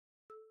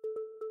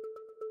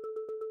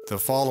The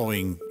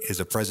following is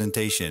a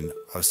presentation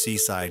of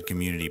Seaside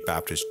Community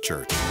Baptist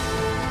Church.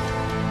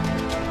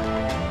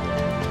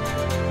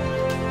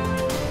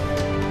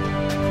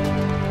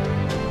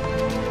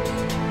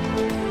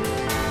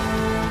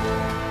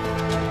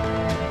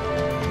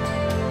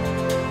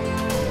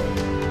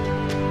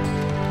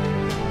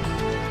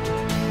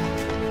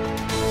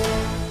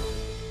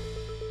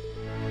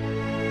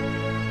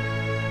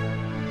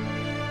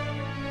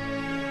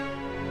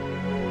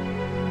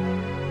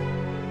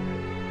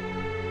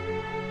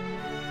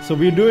 So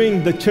we're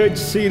doing the church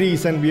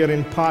series and we are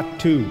in part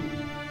 2,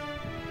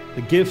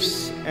 the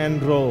gifts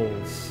and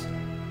roles.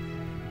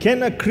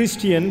 Can a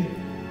Christian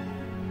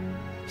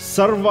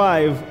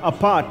survive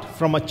apart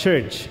from a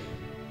church?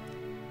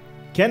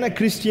 Can a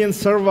Christian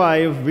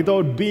survive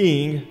without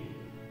being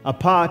a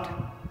part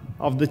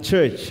of the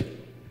church?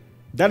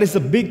 That is a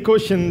big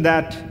question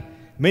that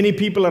many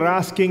people are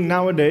asking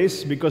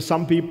nowadays, because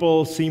some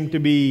people seem to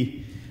be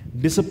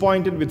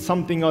disappointed with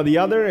something or the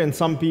other, and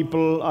some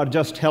people are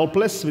just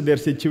helpless with their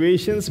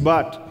situations.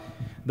 But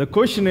the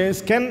question is,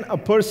 can a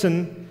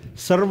person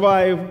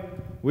survive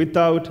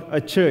without a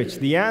church?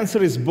 The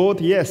answer is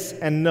both yes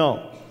and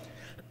no.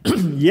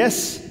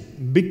 Yes,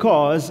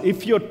 because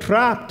if you're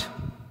trapped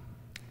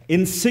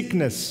in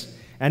sickness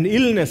and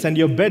illness and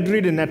you're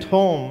bedridden at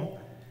home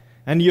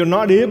and you're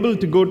not able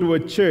to go to a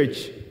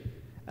church,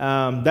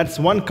 that's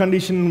one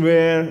condition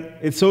where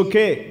it's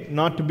okay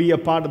not to be a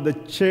part of the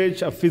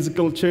church, a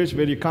physical church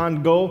where you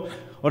can't go.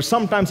 Or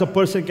sometimes a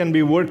person can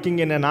be working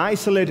in an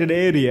isolated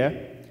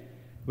area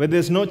where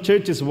there's no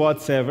churches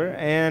whatsoever.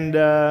 And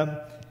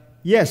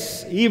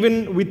yes,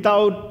 even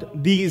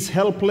without these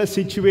helpless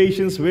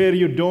situations where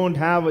you don't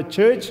have a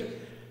church,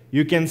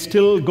 you can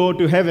still go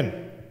to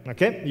heaven.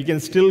 Okay? You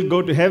can still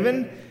go to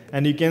heaven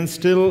and you can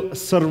still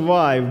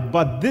survive.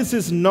 But this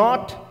is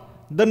not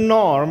the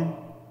norm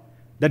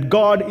that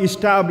God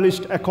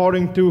established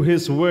according to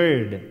His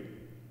Word.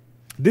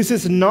 This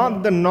is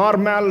not the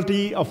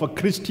normality of a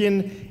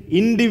Christian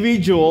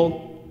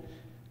individual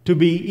to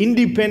be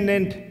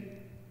independent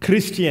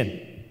Christian.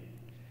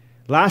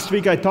 Last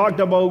week I talked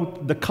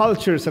about the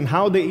cultures and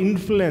how they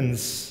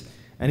influence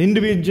an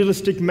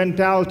individualistic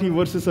mentality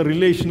versus a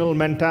relational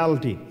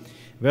mentality.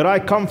 Where I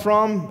come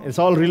from, it's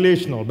all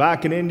relational.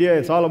 Back in India,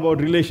 it's all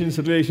about relations,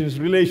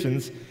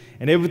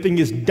 and everything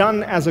is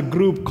done as a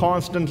group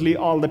constantly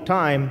all the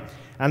time.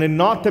 And in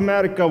North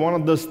America, one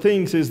of those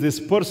things is this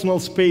personal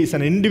space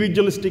and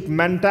individualistic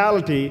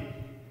mentality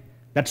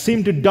that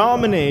seem to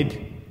dominate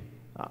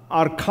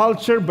our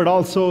culture, but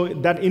also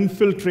that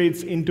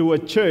infiltrates into a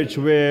church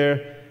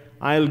where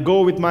I'll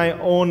go with my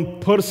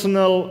own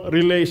personal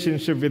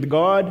relationship with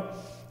God.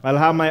 I'll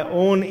have my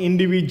own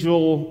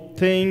individual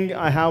thing.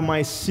 I have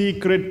my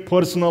secret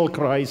personal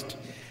Christ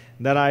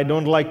that I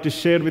don't like to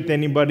share with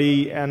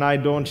anybody, and I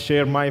don't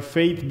share my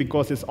faith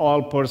because it's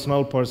all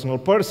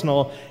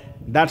personal.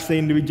 That's the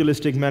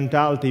individualistic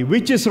mentality,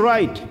 which is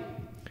right.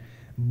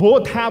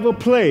 Both have a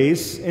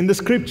place in the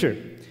Scripture.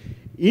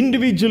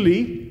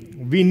 Individually,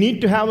 we need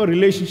to have a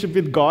relationship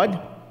with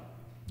God.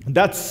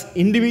 That's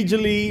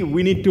individually,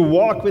 we need to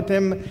walk with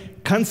Him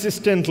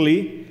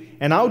consistently.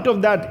 And out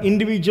of that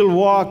individual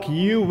walk,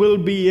 you will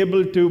be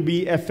able to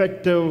be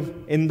effective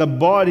in the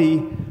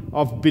body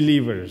of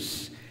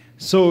believers.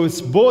 So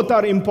both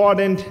are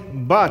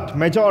important, but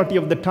majority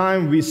of the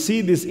time we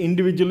see this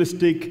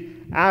individualistic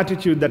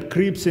attitude that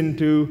creeps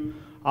into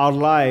our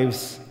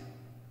lives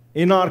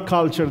in our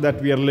culture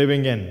that we are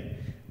living in.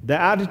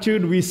 The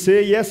attitude, we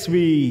say, yes,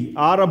 we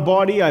are a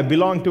body, I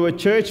belong to a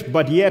church,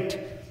 but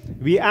yet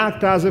we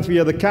act as if we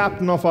are the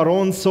captain of our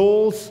own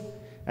souls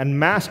and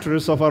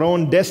masters of our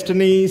own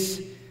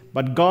destinies,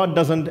 but God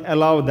doesn't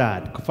allow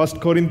that. 1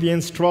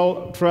 Corinthians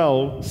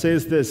 12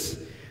 says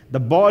this: the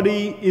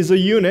body is a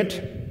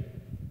unit,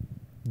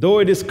 though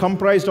it is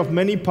comprised of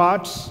many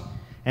parts,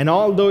 and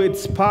although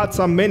its parts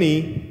are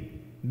many,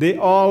 they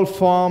all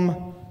form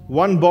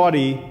one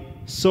body,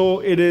 so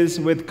it is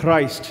with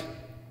Christ.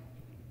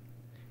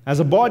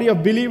 As a body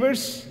of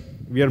believers,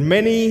 we are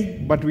many,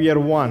 but we are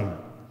one.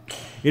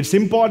 It's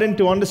important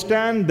to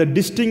understand the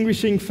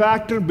distinguishing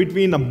factor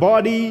between a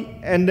body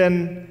and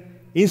an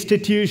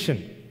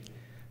institution.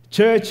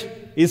 Church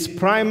is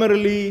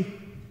primarily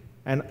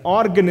an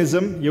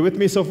organism. You with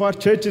me so far?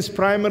 Church is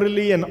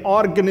primarily an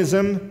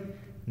organism,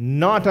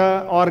 not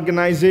an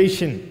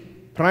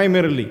organization,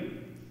 primarily.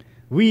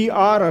 We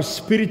are a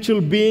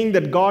spiritual being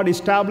that God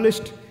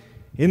established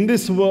in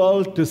this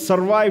world to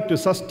survive, to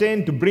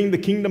sustain, to bring the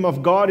kingdom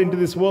of God into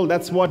this world.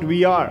 That's what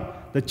we are,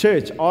 the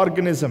church,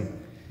 organism.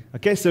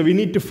 Okay, so we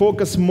need to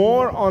focus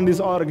more on this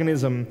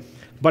organism.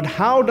 But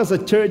how does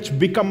a church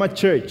become a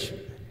church?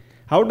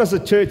 How does a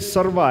church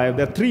survive?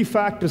 There are 3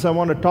 factors I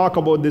want to talk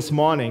about this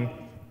morning.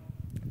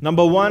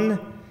 Number 1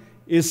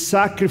 is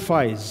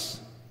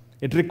sacrifice.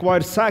 It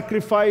requires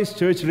sacrifice.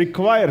 Church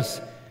requires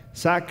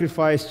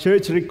sacrifice.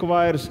 Church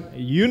requires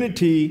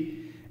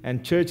unity,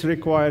 and church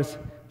requires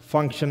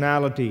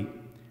functionality.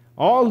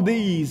 All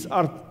these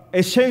are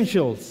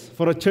essentials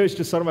for a church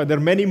to survive. There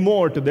are many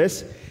more to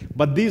this,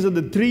 but these are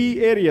the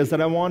 3 areas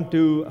that I want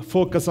to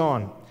focus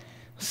on.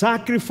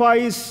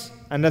 sacrifice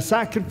and a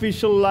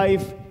sacrificial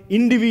life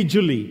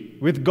individually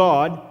with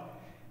God,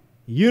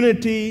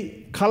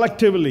 unity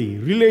collectively,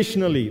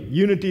 relationally.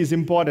 Unity is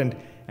important,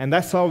 and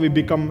that's how we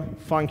become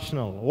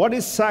functional. What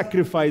is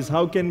sacrifice?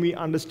 How can we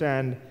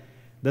understand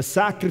the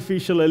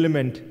sacrificial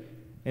element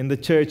in the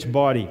church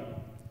body?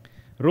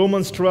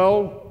 Romans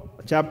 12,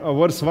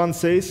 verse 1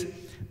 says,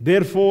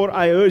 "Therefore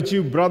I urge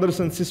you, brothers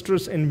and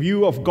sisters, in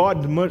view of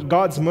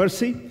God's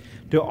mercy,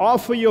 to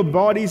offer your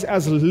bodies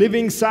as a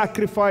living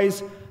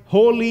sacrifice,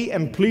 holy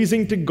and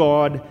pleasing to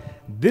God.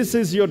 This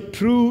is your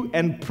true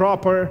and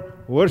proper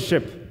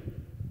worship."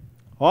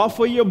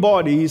 Offer your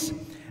bodies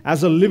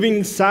as a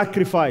living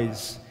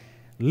sacrifice.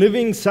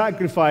 Living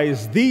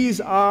sacrifice. These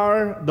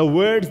are the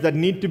words that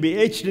need to be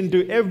etched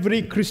into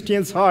every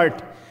Christian's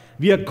heart.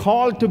 We are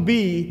called to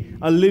be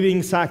a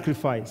living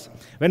sacrifice.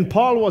 When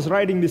Paul was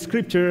writing the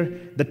scripture,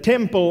 the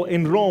temple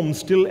in Rome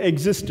still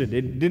existed.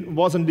 It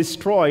wasn't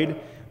destroyed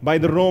by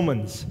the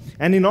Romans.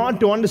 And in order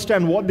to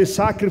understand what this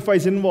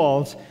sacrifice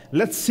involves,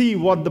 let's see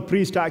what the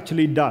priest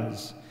actually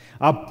does.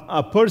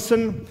 A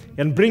person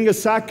can bring a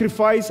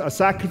sacrifice, a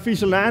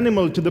sacrificial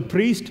animal to the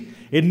priest.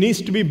 It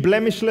needs to be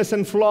blemishless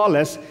and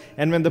flawless.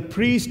 And when the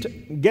priest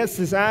gets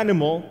this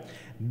animal,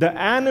 the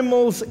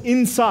animal's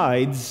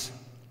insides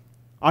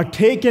are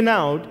taken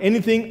out.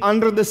 Anything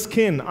under the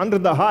skin, under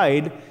the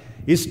hide,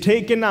 is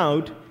taken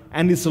out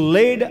and is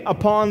laid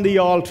upon the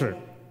altar.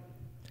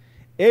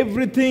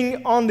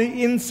 Everything on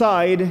the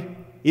inside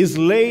is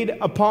laid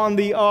upon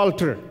the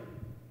altar.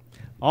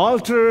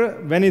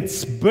 Altar, when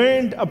it's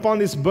burned upon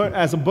this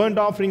as a burnt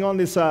offering on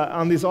this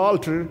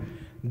altar,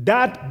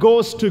 that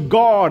goes to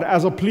God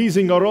as a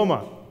pleasing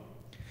aroma.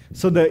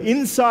 So the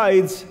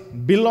insides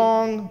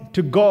belong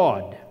to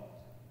God.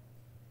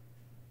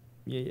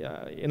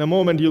 In a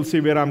moment, you'll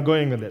see where I'm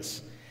going with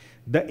this.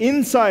 The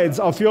insides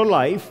of your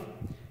life,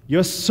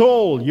 your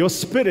soul, your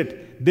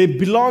spirit, they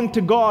belong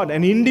to God.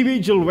 An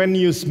individual, when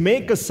you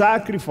make a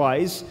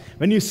sacrifice,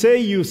 when you say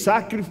you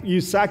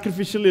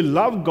sacrificially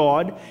love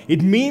God,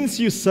 it means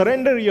you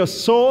surrender your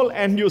soul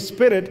and your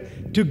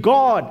spirit to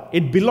God.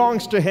 It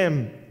belongs to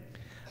Him.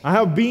 I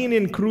have been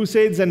in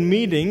crusades and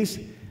meetings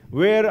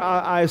where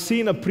I've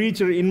seen a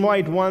preacher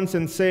invite once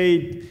and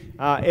say,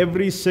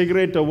 every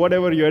cigarette or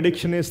whatever your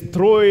addiction is,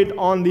 throw it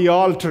on the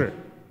altar.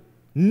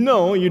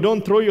 No, you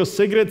don't throw your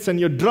cigarettes and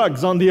your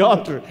drugs on the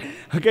altar.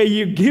 Okay,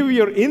 you give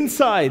your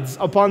insides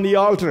upon the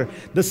altar.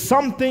 There's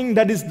something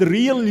that is the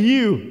real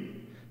you,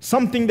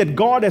 something that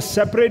God has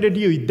separated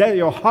you. That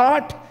your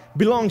heart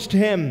belongs to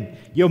Him.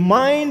 Your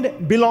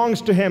mind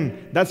belongs to Him.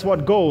 That's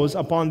what goes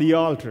upon the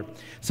altar.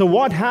 So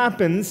what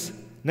happens,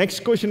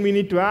 next question we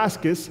need to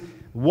ask is,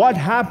 what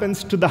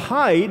happens to the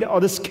hide or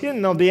the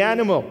skin of the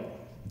animal?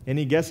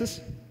 Any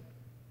guesses?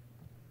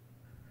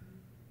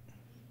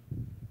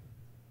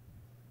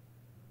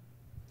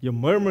 You're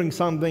murmuring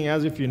something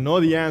as if you know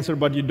the answer,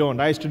 but you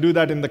don't. I used to do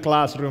that in the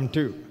classroom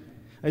too.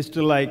 I used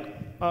to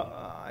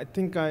I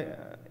think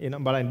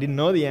but I didn't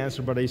know the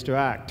answer, but I used to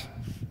act.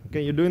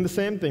 Okay, you're doing the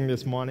same thing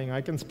this morning. I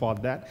can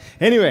spot that.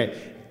 Anyway,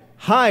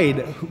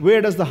 hide.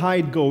 Where does the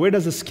hide go? Where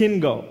does the skin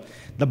go?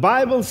 The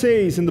Bible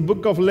says in the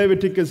book of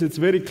Leviticus, it's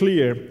very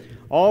clear.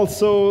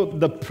 Also,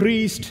 the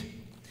priest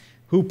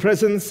who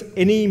presents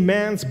any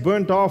man's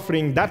burnt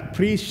offering, that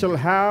priest shall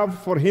have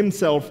for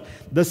himself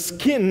the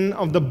skin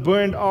of the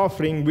burnt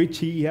offering which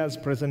he has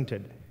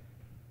presented.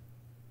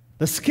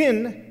 The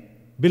skin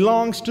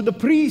belongs to the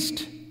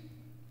priest.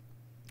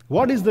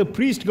 What is the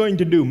priest going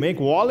to do? Make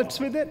wallets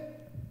with it?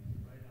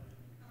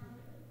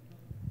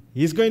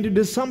 He's going to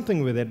do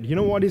something with it. You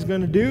know what he's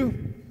going to do?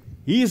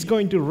 He is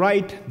going to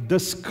write the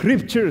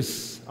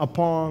scriptures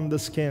upon the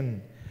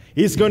skin.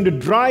 He's going to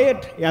dry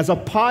it as a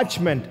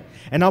parchment.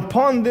 And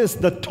upon this,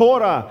 the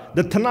Torah,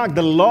 the Tanakh,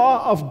 the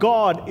law of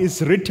God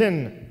is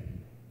written.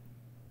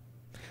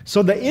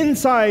 So the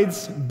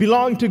insides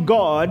belong to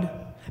God.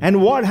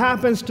 And what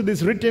happens to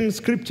this written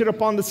scripture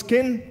upon the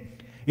skin?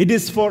 It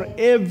is for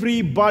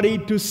everybody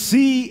to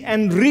see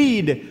and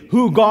read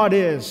who God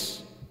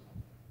is.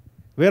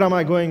 Where am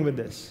I going with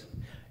this?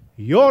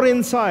 Your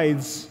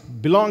insides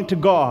belong to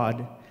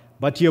God,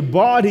 but your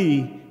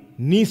body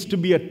needs to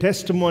be a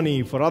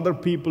testimony for other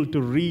people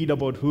to read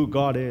about who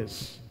God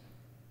is.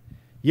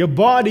 Your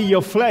body,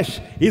 your flesh,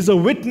 is a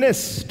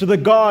witness to the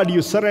God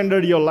you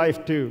surrendered your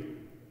life to.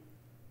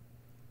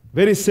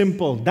 Very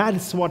simple. That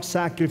is what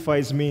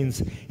sacrifice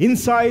means.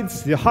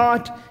 Insides, the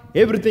heart,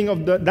 everything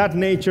of that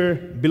nature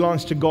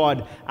belongs to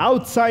God.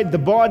 Outside the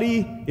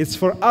body is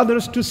for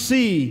others to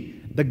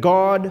see the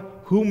God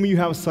whom you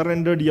have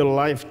surrendered your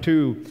life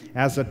to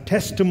as a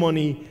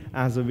testimony,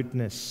 as a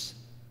witness.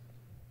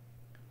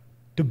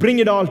 To bring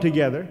it all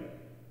together,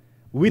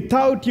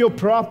 without your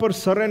proper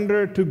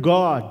surrender to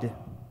God,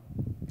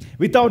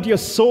 without your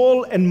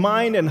soul and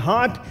mind and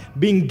heart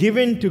being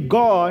given to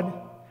God,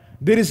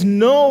 there is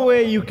no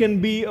way you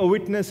can be a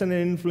witness and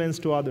an influence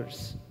to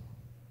others.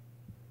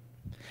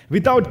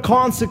 Without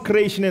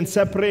consecration and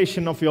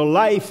separation of your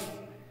life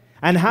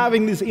and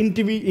having this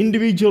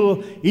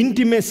individual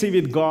intimacy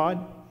with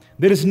God,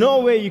 There is no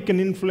way you can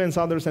influence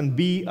others and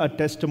be a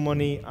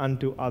testimony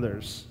unto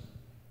others.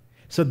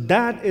 So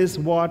that is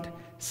what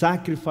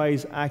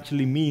sacrifice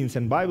actually means.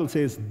 And the Bible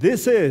says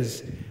this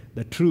is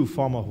the true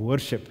form of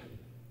worship.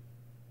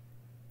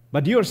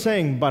 But you're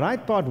saying, but I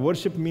thought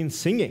worship means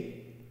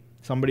singing.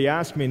 Somebody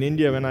asked me in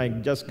India when I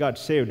just got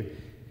saved,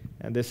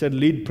 and they said,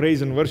 lead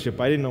praise and worship.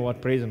 I didn't know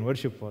what praise and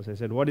worship was. I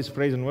said, what is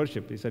praise and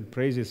worship? He said,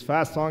 praise is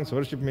fast songs,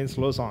 worship means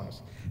slow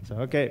songs. So,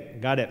 okay,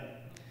 got it.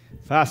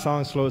 Fast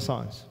songs, slow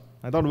songs.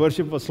 I thought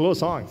worship was slow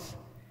songs.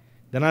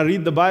 Then I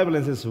read the Bible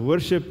and it says,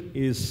 worship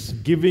is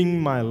giving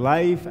my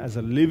life as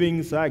a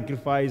living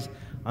sacrifice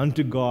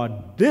unto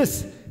God.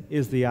 This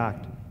is the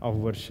act of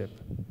worship.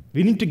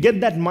 We need to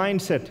get that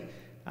mindset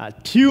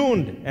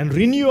tuned and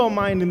renew our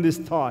mind in this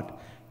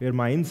thought where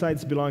my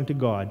insides belong to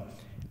God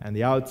and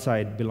the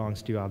outside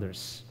belongs to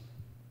others.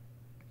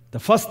 The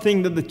first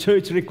thing that the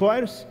church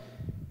requires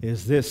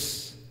is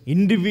this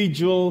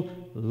individual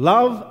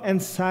love and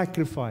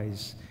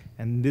sacrifice.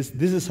 And this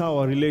is how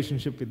our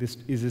relationship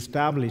is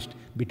established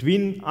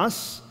between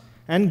us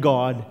and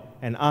God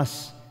and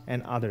us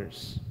and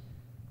others.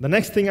 The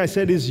next thing I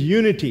said is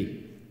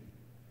unity.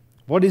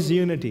 What is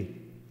unity?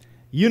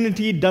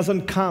 Unity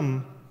doesn't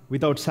come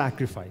without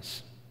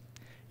sacrifice.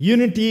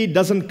 Unity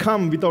doesn't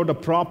come without a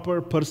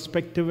proper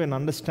perspective and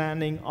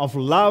understanding of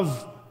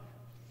love.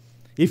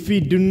 If we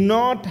do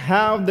not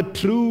have the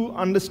true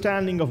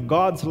understanding of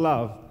God's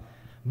love,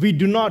 we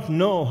do not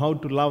know how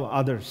to love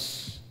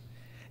others.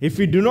 If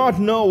we do not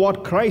know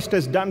what Christ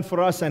has done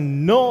for us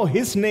and know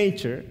His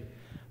nature,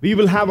 we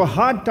will have a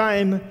hard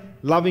time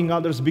loving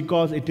others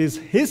because it is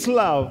His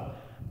love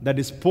that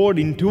is poured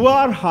into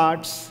our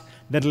hearts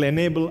that will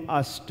enable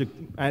us to,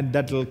 and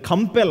that will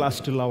compel us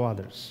to love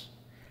others.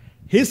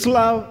 His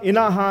love in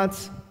our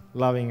hearts,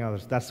 loving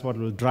others. That's what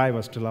will drive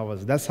us to love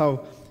others. That's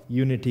how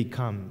unity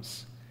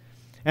comes.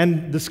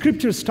 And the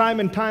scriptures time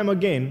and time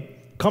again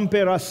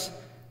compare us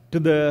to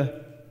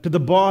the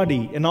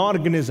body, an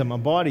organism, a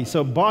body.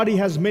 So body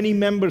has many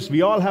members.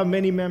 We all have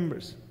many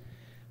members.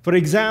 For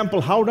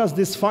example, how does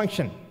this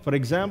function? For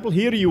example,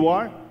 here you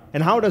are,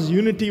 and how does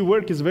unity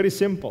work is very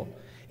simple.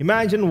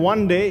 Imagine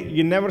one day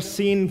you never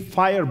seen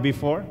fire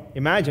before.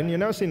 Imagine you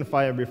never seen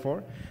fire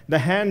before. The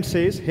hand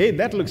says, hey,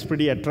 that looks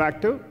pretty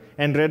attractive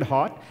and red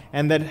hot.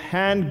 And that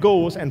hand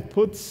goes and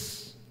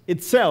puts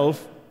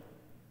itself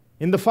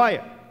in the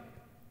fire.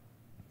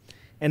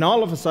 And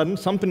all of a sudden,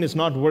 something is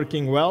not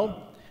working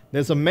well.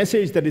 There's a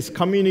message that is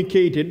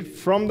communicated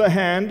from the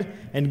hand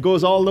and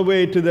goes all the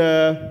way to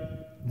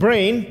the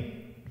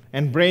brain.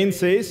 And brain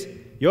says,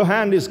 your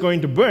hand is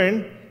going to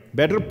burn.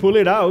 Better pull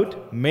it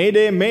out.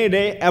 Mayday,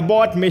 mayday,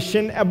 abort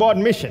mission, abort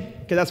mission.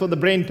 Okay, that's what the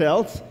brain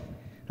tells.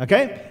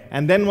 Okay?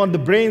 And then what the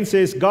brain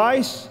says,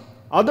 guys,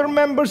 other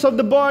members of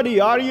the body,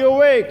 are you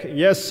awake?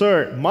 Yes,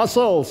 sir.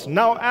 Muscles,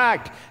 now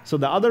act. So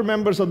the other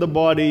members of the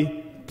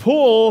body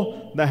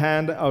pull the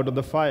hand out of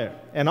the fire.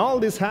 And all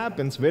this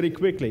happens very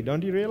quickly.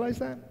 Don't you realize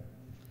that?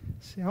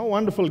 See how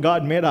wonderful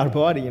God made our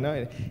body, you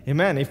know.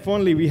 Amen. If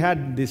only we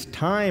had this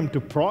time to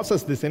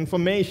process this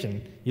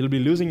information, you'll be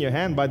losing your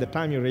hand by the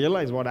time you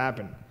realize what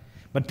happened.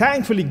 But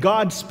thankfully,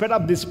 God sped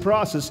up this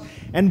process.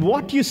 And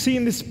what you see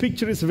in this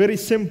picture is very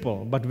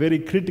simple, but very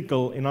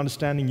critical in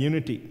understanding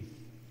unity.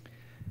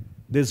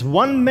 There's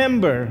one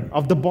member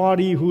of the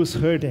body who's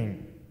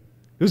hurting,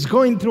 who's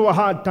going through a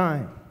hard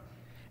time.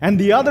 And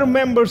the other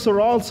members are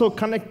also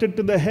connected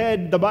to the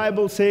head, the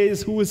Bible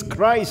says, who is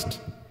Christ.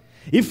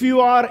 If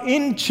you are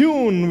in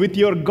tune with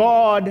your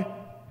God,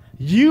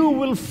 you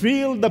will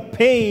feel the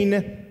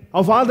pain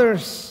of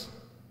others.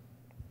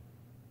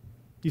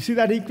 You see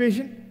that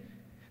equation?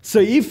 So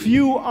if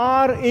you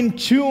are in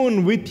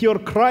tune with your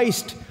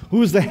Christ,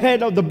 who is the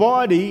head of the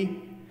body,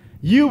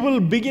 you will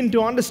begin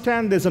to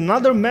understand there's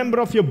another member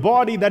of your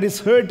body that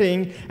is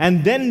hurting,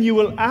 and then you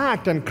will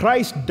act, and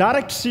Christ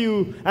directs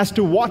you as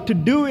to what to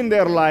do in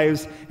their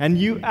lives, and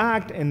you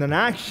act, and an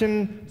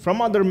action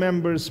from other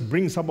members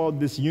brings about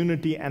this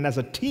unity, and as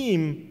a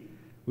team,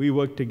 we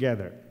work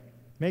together.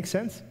 Make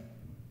sense?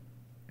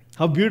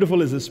 How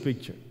beautiful is this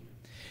picture?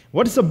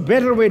 What is a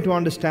better way to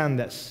understand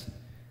this?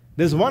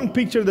 There's one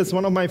picture that's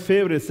one of my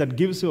favorites that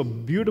gives you a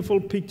beautiful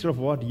picture of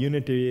what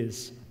unity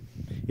is.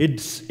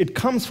 It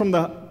comes from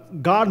the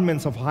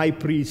garments of high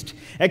priest.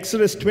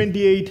 Exodus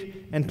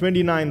 28 and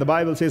 29, the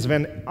Bible says,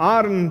 when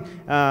Aaron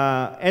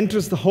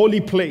enters the holy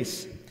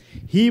place,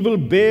 he will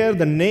bear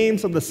the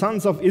names of the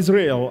sons of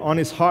Israel on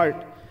his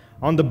heart,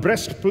 on the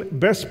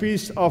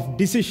breastpiece of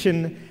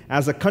decision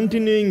as a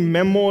continuing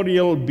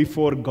memorial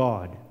before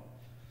God.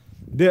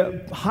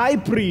 The high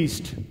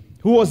priest,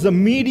 who was the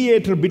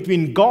mediator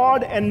between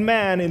God and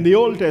man in the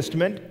Old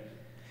Testament,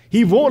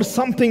 he wore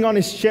something on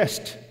his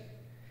chest.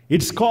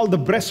 It's called the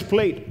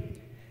breastplate.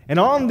 And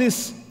on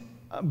this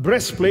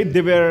breastplate,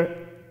 there were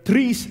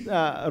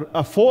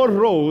 4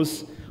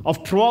 rows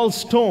of 12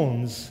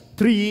 stones,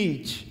 3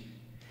 each.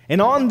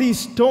 And on these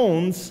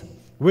stones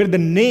were the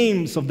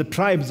names of the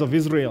tribes of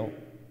Israel.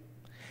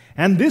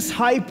 And this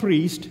high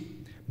priest,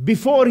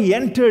 before he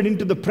entered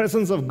into the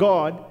presence of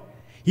God,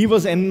 he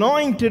was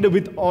anointed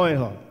with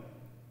oil.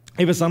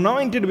 He was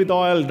anointed with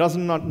oil,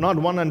 not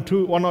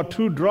one or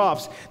two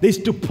drops. They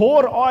used to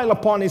pour oil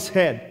upon his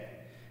head.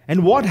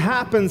 And what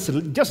happens,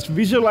 just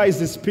visualize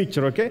this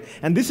picture, okay?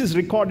 And this is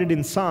recorded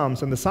in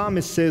Psalms, and the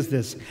psalmist says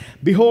this: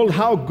 "Behold,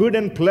 how good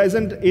and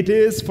pleasant it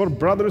is for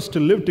brothers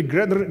to live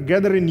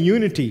together in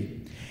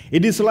unity.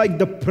 It is like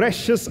the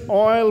precious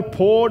oil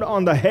poured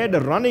on the head,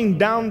 running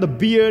down the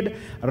beard,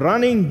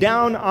 running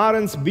down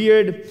Aaron's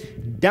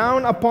beard,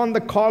 down upon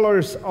the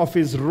collars of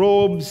his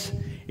robes.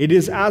 It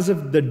is as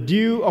if the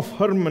dew of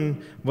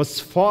Hermon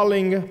was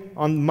falling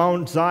on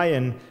Mount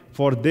Zion,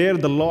 for there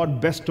the Lord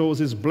bestows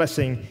his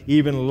blessing,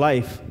 even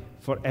life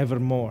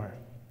forevermore."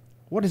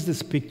 What is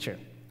this picture?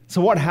 So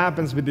what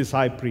happens with this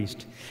high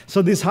priest?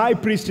 So this high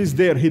priest is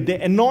there. They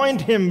anoint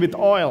him with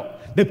oil.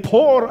 They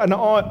pour an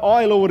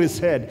oil over his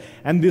head.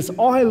 And this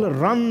oil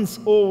runs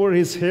over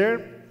his hair,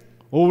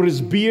 over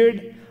his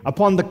beard,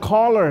 upon the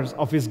collars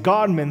of his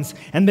garments,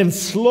 and then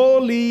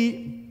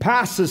slowly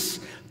passes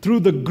through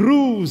the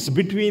grooves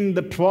between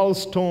the 12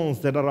 stones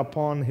that are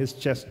upon his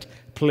chest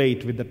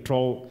plate with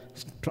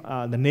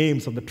the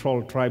names of the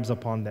 12 tribes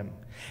upon them.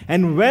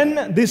 And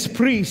when this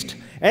priest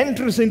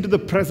enters into the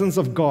presence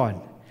of God,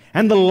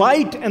 and the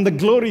light and the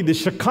glory, the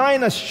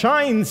Shekinah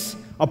shines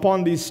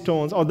upon these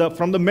stones, or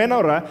from the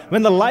menorah,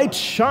 when the light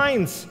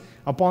shines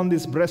upon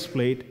this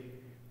breastplate,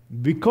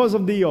 because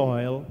of the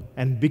oil,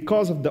 and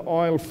because of the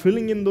oil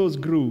filling in those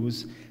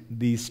grooves,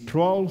 these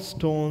 12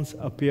 stones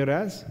appear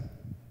as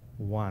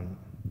one.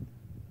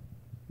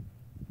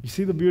 You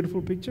see the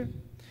beautiful picture?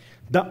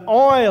 The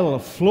oil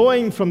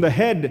flowing from the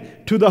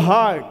head to the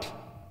heart.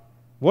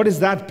 What is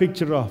that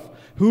picture of?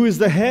 Who is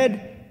the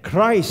head?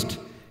 Christ.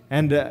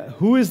 And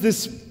who is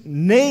this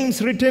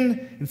names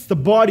written? It's the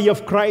body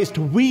of Christ.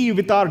 We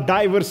with our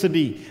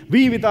diversity.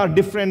 We with our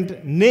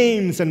different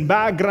names and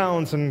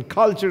backgrounds and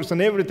cultures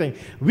and everything.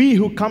 We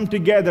who come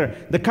together.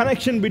 The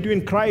connection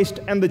between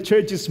Christ and the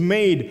church is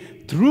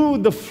made through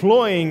the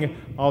flowing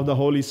of the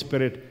Holy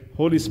Spirit.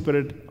 Holy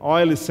Spirit,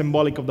 oil is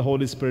symbolic of the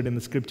Holy Spirit in the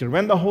scripture.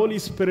 When the Holy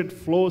Spirit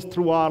flows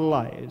through our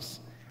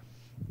lives,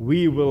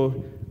 we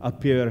will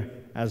appear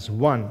as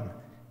one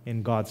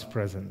in God's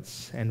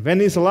presence. And when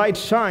his light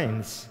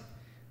shines,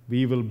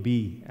 we will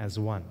be as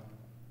one.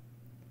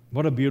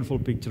 What a beautiful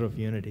picture of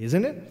unity,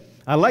 isn't it?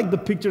 I like the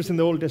pictures in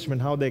the Old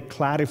Testament, how they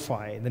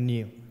clarify the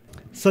new.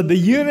 So the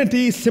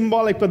unity is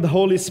symbolic of the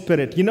Holy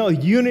Spirit. You know,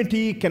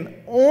 unity can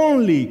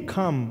only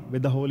come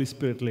with the Holy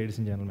Spirit, ladies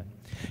and gentlemen.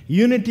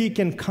 Unity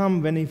can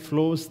come when he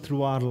flows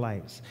through our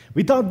lives.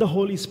 Without the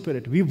Holy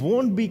Spirit, we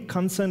won't be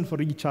concerned for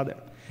each other.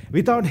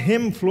 Without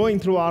him flowing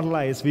through our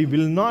lives, we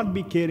will not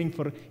be caring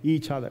for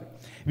each other.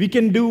 We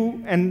can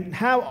do and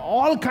have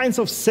all kinds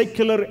of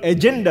secular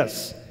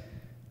agendas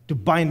to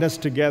bind us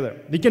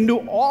together. We can do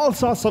all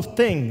sorts of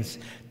things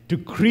to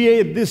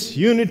create this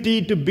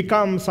unity to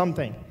become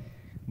something.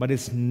 But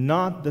it's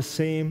not the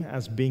same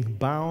as being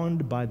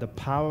bound by the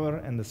power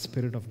and the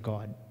Spirit of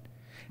God.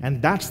 And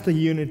that's the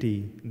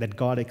unity that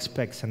God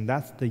expects, and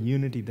that's the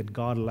unity that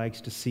God likes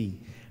to see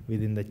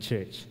within the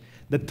church.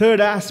 The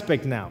third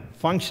aspect now,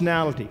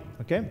 functionality,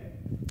 okay?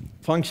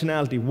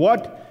 Functionality.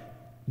 What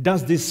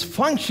does this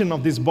function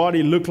of this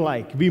body look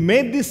like? We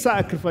made this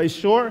sacrifice.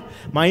 Sure,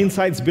 my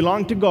insides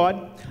belong to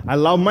God. I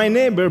love my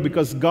neighbor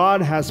because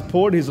God has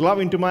poured his love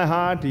into my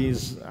heart.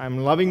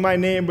 I'm loving my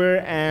neighbor,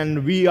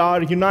 and we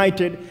are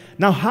united.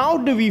 Now, how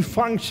do we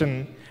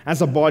function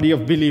as a body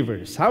of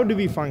believers? How do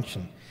we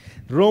function?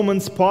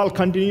 Romans, Paul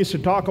continues to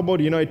talk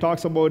about, he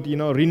talks about,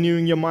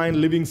 renewing your mind,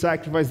 living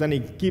sacrifice. Then he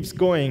keeps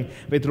going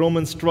with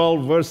Romans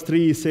 12, verse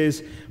 3. He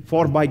says,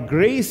 "For by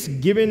grace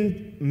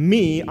given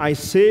me, I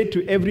say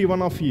to every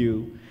one of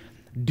you,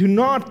 do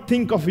not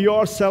think of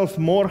yourself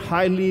more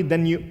highly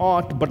than you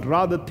ought, but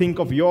rather think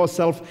of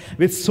yourself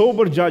with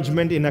sober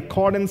judgment in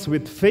accordance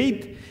with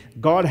faith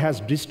God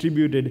has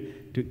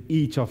distributed to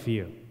each of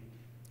you."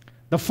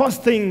 The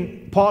first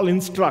thing Paul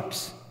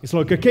instructs is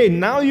like, okay,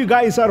 now you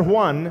guys are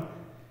one.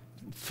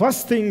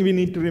 First thing we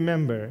need to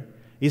remember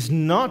is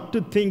not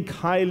to think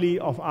highly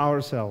of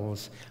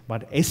ourselves,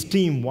 but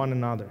esteem one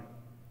another.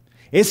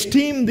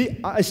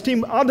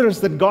 Esteem others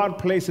that God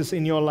places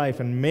in your life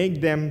and make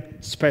them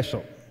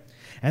special.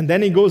 And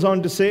then he goes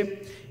on to say,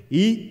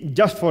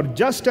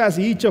 just as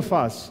each of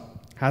us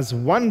has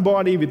one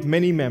body with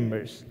many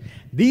members,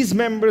 these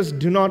members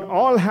do not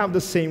all have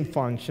the same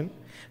function.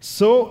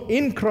 So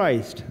in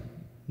Christ,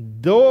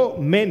 though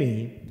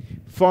many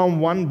form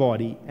one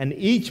body, and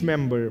each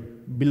member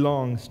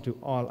belongs to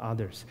all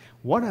others.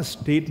 What a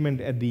statement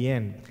at the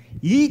end.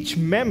 Each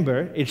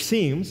member, it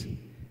seems,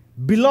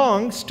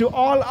 belongs to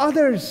all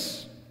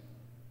others.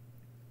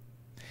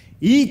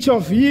 Each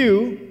of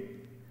you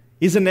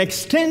is an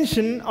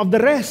extension of the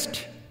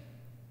rest.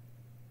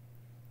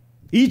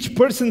 Each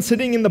person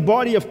sitting in the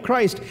body of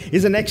Christ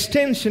is an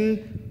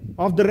extension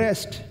of the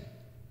rest.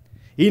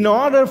 In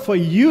order for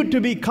you to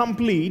be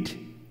complete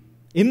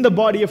in the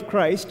body of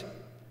Christ,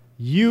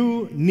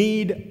 you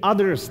need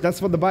others.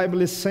 That's what the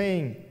Bible is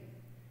saying.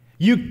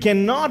 You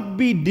cannot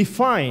be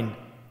defined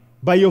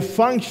by your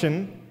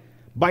function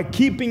by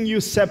keeping you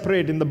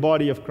separate in the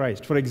body of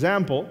Christ. For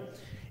example,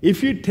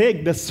 If you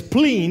take the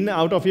spleen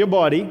out of your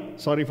body,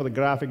 sorry for the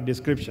graphic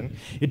description,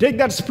 you take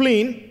that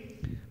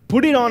spleen,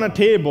 put it on a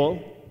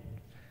table,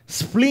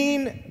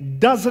 spleen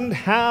doesn't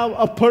have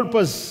a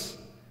purpose,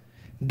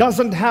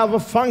 doesn't have a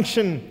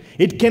function.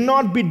 It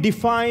cannot be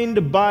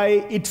defined by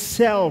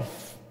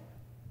itself.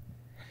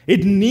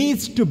 It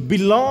needs to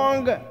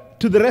belong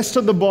to the rest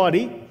of the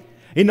body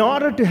in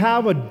order to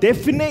have a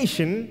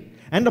definition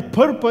and a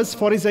purpose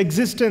for its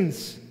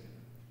existence.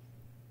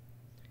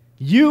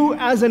 You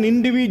as an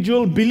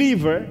individual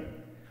believer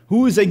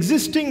who is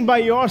existing by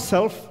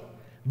yourself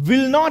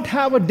will not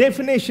have a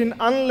definition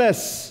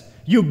unless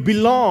you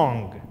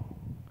belong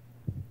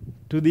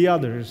to the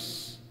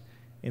others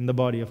in the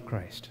body of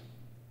Christ.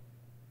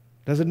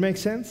 Does it make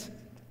sense?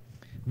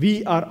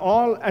 We are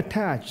all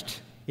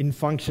attached in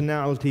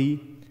functionality.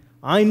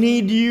 I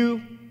need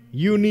you,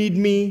 you need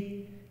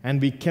me, and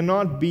we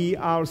cannot be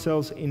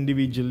ourselves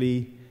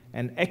individually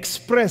and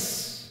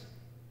express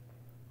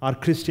our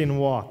Christian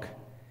walk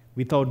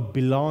without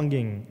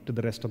belonging to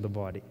the rest of the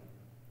body.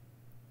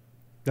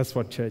 That's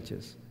what church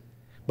is.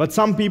 But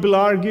some people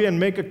argue and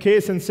make a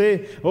case and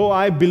say, oh,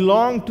 I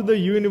belong to the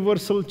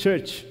universal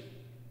church.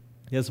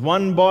 There's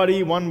one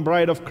body, one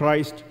bride of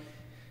Christ.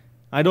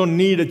 I don't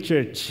need a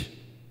church.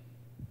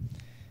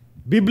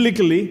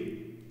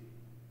 Biblically,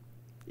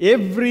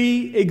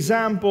 every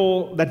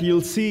example that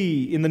you'll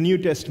see in the New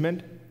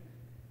Testament,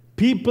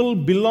 people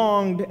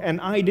belonged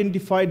and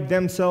identified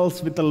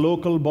themselves with a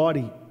local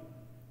body.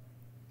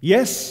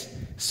 Yes,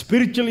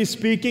 spiritually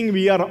speaking,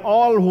 we are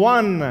all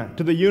one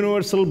to the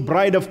universal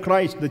bride of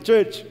Christ, the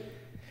church.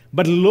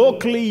 But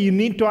locally, you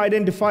need to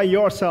identify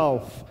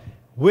yourself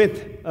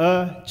with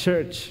a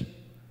church.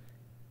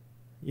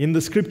 In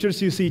the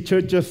scriptures, you see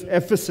Church of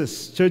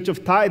Ephesus, Church of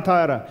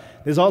Thyatira.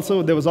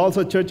 There was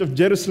also Church of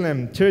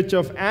Jerusalem, Church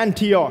of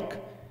Antioch.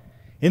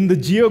 In the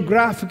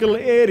geographical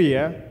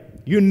area,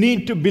 you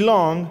need to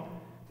belong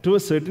to a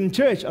certain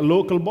church, a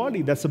local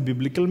body. That's a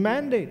biblical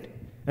mandate.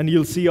 And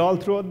you'll see all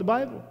throughout the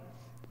Bible.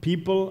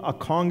 People, a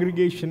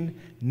congregation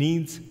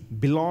needs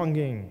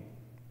belonging.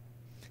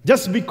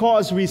 Just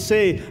because we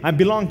say, I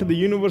belong to the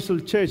universal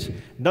church,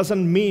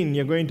 doesn't mean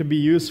you're going to be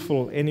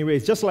useful anyway.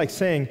 It's just like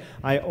saying,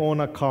 I own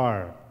a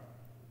car.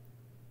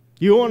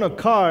 You own a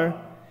car.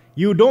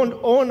 You don't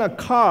own a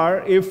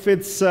car if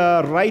its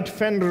right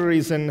fender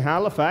is in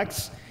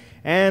Halifax,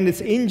 and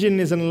its engine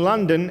is in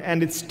London,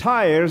 and its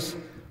tires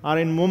are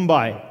in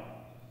Mumbai.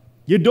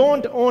 You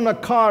don't own a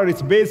car.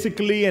 It's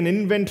basically an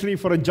inventory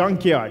for a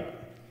junkyard.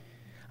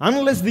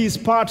 Unless these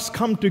parts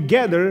come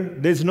together,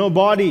 there's no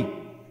body.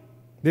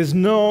 There's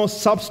no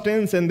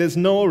substance, and there's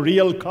no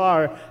real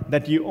car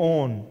that you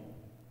own.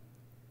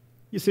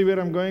 You see where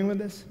I'm going with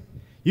this?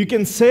 You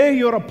can say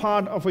you're a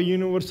part of a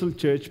universal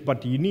church,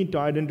 but you need to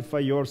identify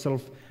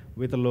yourself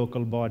with a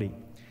local body.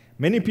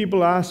 Many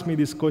people ask me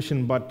this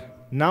question,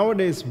 but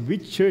nowadays,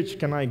 which church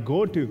can I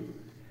go to?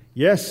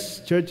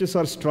 Yes, churches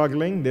are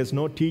struggling. There's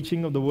no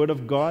teaching of the Word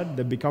of God.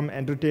 They become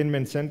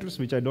entertainment centers,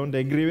 which I don't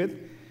agree with.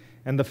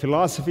 And the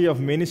philosophy of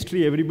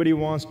ministry, everybody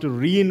wants to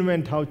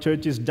reinvent how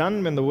church is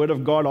done when the Word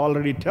of God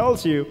already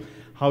tells you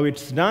how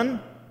it's done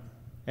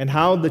and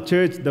how the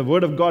church, the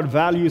Word of God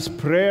values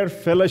prayer,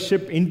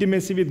 fellowship,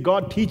 intimacy with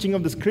God, teaching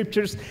of the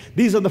Scriptures.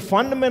 These are the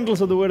fundamentals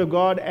of the Word of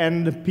God,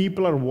 and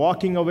people are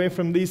walking away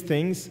from these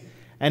things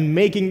and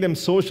making them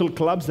social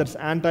clubs. That's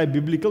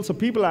anti-biblical. So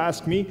people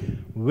ask me,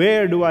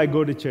 where do I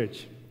go to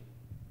church?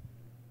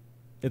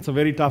 It's a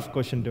very tough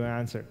question to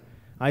answer.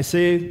 I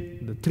say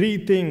the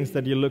three things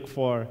that you look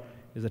for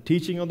is the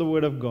teaching of the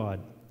Word of God,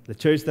 the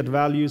church that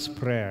values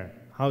prayer,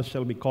 house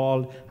shall be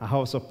called a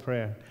house of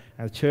prayer,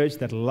 and a church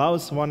that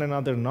loves one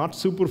another, not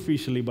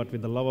superficially, but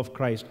with the love of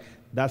Christ.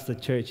 That's the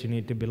church you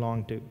need to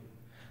belong to.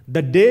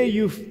 The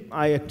day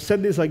I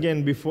said this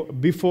again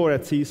before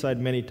at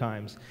Seaside many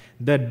times,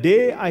 the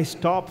day I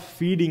stop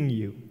feeding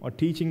you or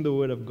teaching the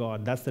Word of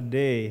God, that's the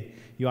day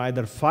you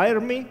either fire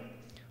me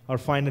or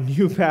find a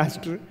new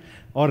pastor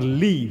or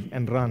leave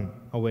and run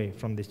away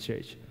from this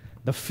church.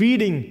 The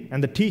feeding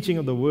and the teaching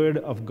of the Word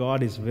of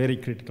God is very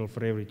critical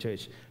for every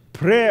church.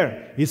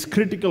 Prayer is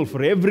critical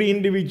for every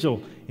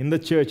individual in the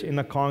church, in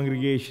a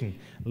congregation.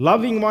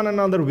 Loving one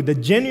another with the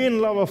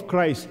genuine love of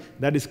Christ,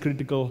 that is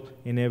critical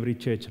in every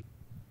church.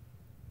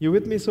 You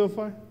with me so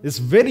far? It's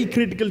very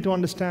critical to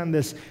understand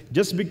this.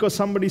 Just because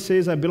somebody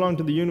says, I belong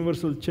to the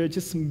universal church,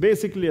 it's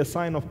basically a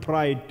sign of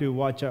pride to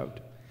watch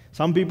out.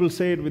 Some people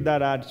say it with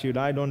that attitude,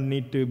 I don't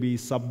need to be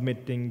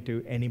submitting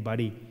to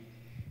anybody.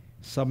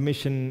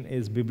 Submission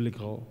is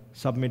biblical.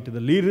 Submit to the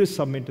leaders,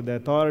 submit to the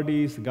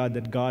authorities,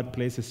 that God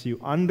places you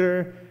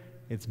under.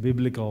 It's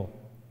biblical.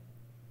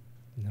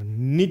 You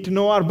need to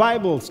know our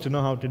Bibles to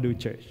know how to do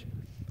church.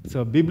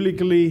 So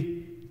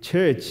biblically,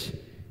 church,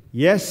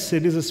 yes,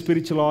 it is a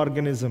spiritual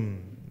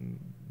organism.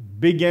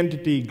 Big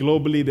entity,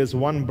 globally, there's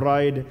one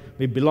bride.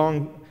 We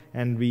belong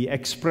and we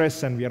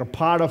express and we are a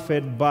part of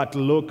it, but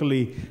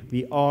locally,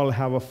 we all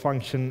have a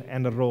function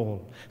and a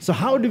role. So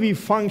how do we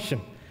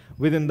function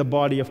within the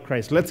body of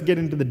Christ? Let's get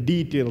into the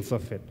details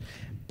of it.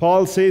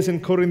 Paul says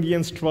in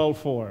Corinthians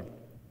 12:4,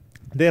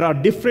 There are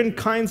different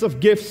kinds of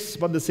gifts,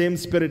 but the same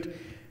Spirit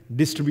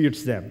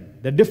distributes them.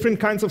 There are different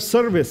kinds of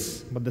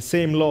service, but the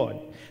same Lord.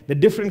 There are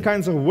different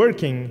kinds of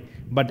working,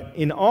 but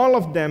in all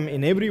of them,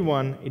 in every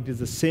one, it is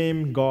the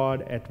same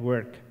God at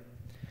work.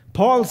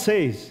 Paul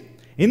says,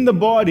 in the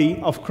body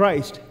of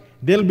Christ,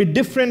 there will be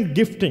different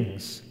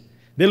giftings.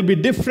 There will be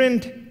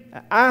different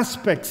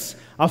aspects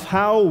of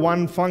how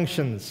one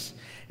functions.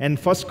 And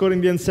 1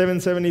 Corinthians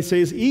 7:7, he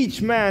says,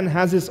 each man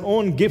has his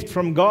own gift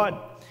from God.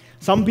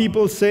 Some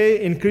people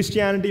say in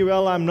Christianity,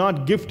 well, I'm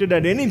not gifted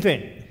at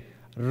anything.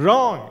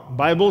 Wrong.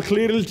 Bible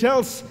clearly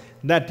tells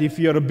that if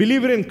you're a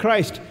believer in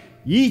Christ,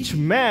 each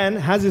man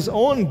has his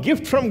own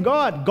gift from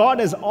God. God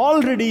has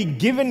already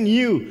given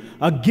you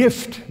a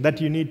gift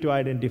that you need to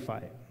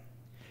identify.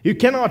 You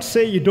cannot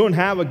say you don't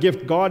have a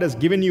gift. God has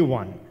given you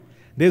one.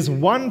 There's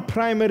one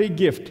primary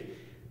gift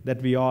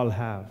that we all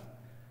have.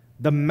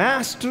 The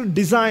master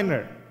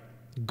designer,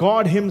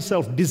 God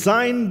himself,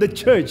 designed the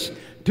church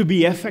to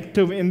be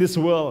effective in this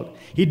world.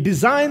 He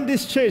designed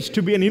this church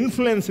to be an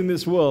influence in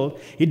this world.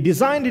 He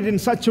designed it in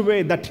such a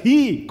way that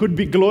he could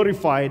be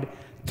glorified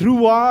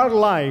through our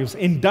lives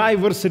in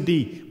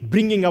diversity,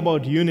 bringing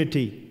about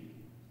unity.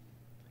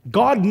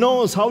 God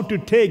knows how to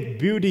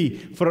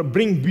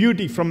bring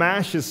beauty from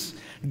ashes.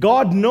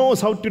 God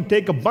knows how to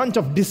take a bunch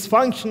of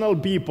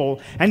dysfunctional people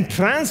and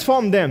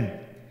transform them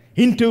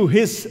into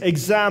his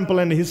example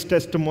and his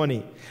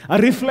testimony. A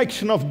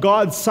reflection of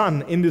God's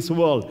Son in this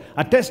world.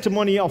 A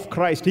testimony of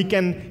Christ.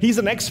 He's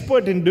an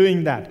expert in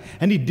doing that.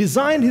 And he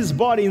designed his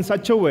body in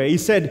such a way. He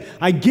said,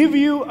 I give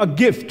you a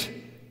gift.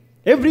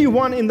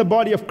 Everyone in the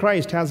body of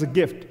Christ has a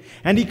gift.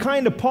 And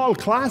Paul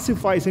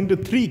classifies into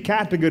three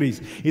categories.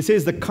 He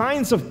says the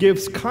kinds of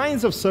gifts,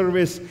 kinds of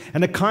service,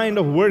 and a kind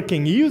of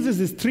working. He uses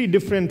these three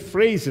different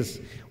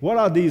phrases. What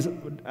are these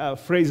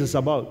phrases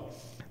about?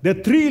 There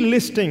are three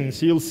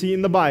listings you'll see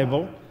in the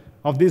Bible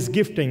of these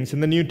giftings in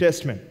the New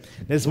Testament.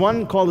 There's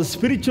one called the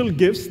spiritual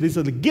gifts. These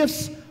are the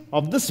gifts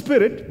of the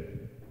Spirit.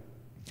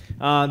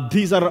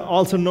 These are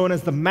also known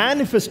as the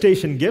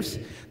manifestation gifts.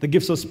 The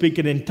gifts of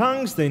speaking in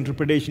tongues, the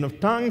interpretation of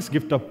tongues,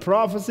 gift of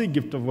prophecy,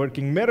 gift of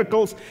working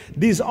miracles.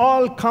 These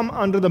all come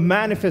under the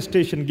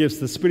manifestation gifts,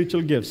 the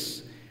spiritual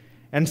gifts.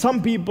 And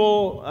some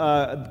people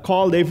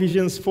call the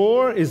Ephesians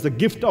 4 is the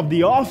gift of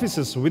the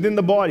offices within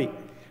the body.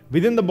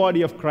 Within the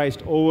body of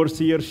Christ,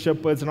 overseers,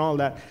 shepherds, and all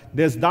that.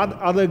 There's that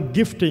other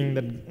gifting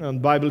that the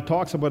Bible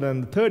talks about.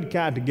 And the third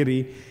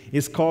category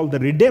is called the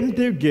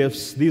redemptive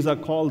gifts. These are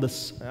called,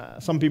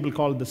 some people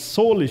call it the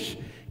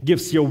soulish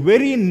gifts. Your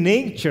very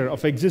nature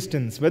of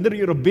existence, whether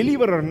you're a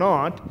believer or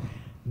not,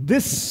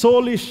 this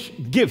soulish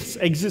gifts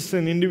exist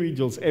in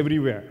individuals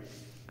everywhere.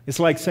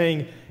 It's like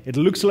saying, it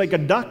looks like a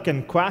duck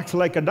and quacks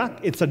like a duck.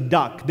 It's a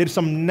duck. There's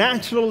some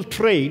natural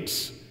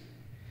traits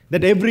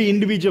that every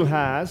individual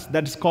has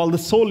that is called the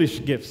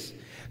soulish gifts.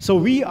 So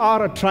we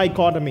are a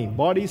trichotomy,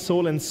 body,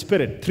 soul, and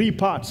spirit, three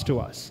parts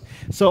to us.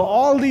 So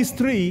all these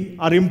three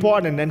are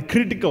important and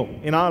critical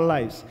in our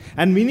lives.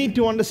 And we need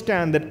to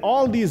understand that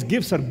all these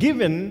gifts are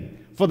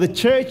given for the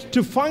church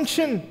to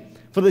function,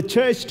 for the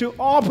church to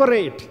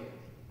operate.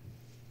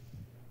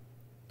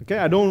 Okay,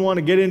 I don't want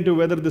to get into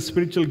whether the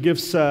spiritual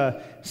gifts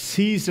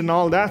ceased and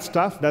all that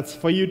stuff. That's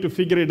for you to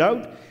figure it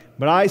out.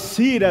 But I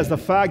see it as the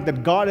fact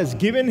that God has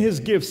given his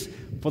gifts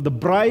for the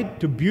bride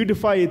to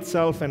beautify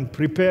itself and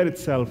prepare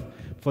itself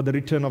for the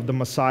return of the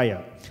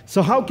Messiah.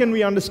 So how can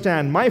we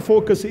understand? My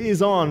focus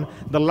is on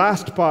the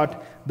last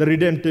part, the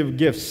redemptive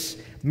gifts.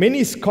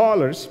 Many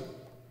scholars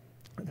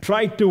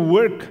try to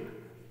work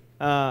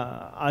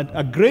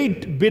a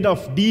great bit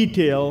of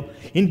detail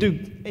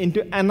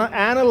into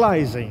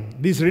analyzing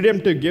these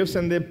redemptive gifts,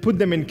 and they put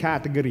them in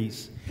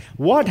categories.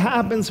 What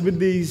happens with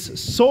these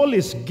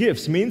soulish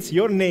gifts means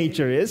your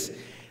nature is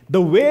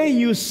the way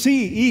you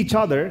see each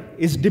other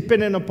is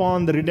dependent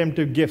upon the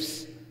redemptive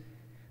gifts.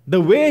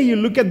 The way you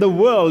look at the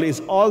world is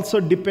also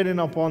dependent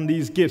upon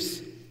these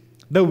gifts.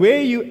 The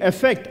way you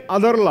affect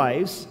other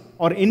lives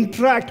or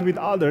interact with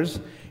others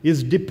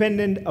is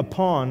dependent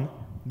upon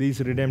these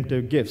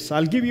redemptive gifts.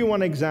 I'll give you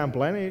one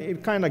example, and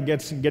it kind of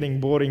getting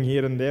boring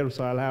here and there,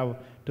 so I'll have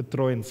to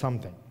throw in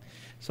something.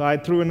 So I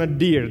threw in a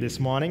deer this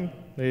morning,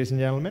 ladies and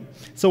gentlemen.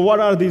 So what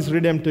are these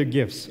redemptive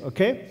gifts?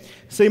 Okay?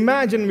 So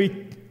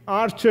imagine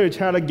our church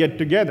had a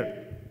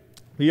get-together.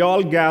 We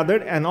all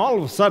gathered, and all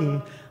of a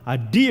sudden, a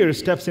deer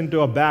steps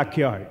into a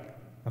backyard.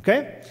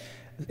 Okay?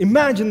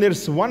 Imagine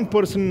there's one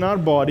person in our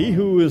body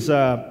who is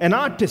an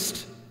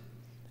artist.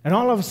 And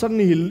all of a sudden,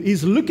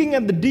 he's looking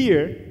at the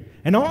deer,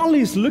 and all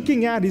he's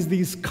looking at is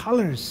these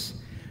colors,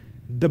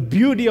 the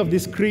beauty of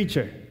this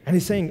creature. And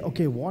he's saying,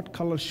 okay, what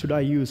color should I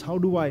use? How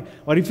do I,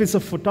 or if it's a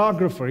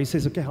photographer, he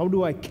says, okay, how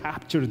do I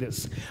capture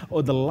this?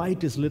 Oh, the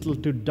light is a little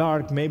too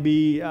dark.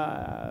 Maybe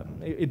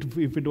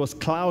if it was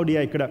cloudy,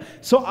 I could have.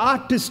 So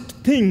artist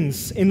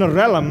thinks in a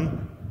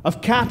realm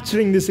of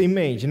capturing this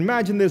image.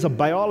 Imagine there's a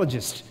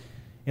biologist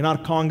in our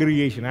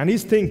congregation, and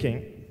he's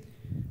thinking,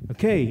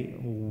 okay,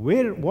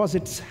 where was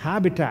its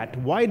habitat?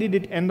 Why did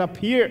it end up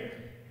here?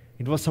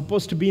 It was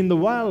supposed to be in the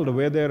wild.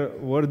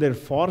 Were there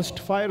forest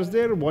fires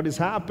there? What is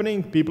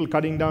happening? People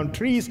cutting down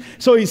trees.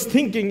 So he's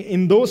thinking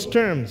in those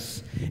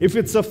terms. If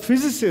it's a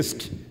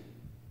physicist,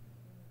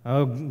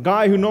 a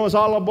guy who knows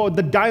all about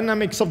the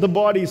dynamics of the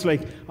body, is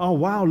like, oh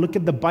wow, look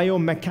at the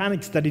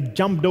biomechanics that it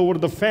jumped over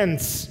the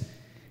fence.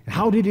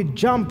 How did it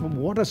jump?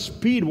 What a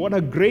speed, what a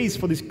grace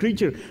for this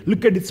creature.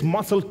 Look at its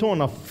muscle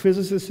tone. A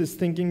physicist is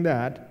thinking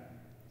that.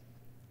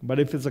 But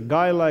if it's a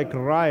guy like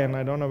Ryan,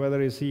 I don't know whether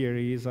he's here,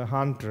 he's a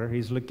hunter,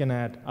 he's looking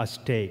at a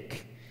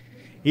steak.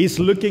 He's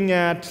looking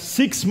at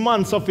 6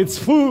 months of its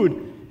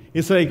food.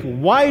 He's like,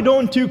 why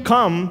don't you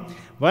come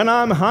when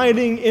I'm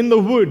hiding in the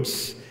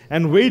woods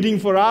and waiting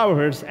for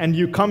hours, and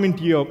you come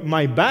into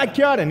my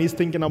backyard? And he's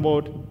thinking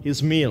about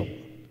his meal.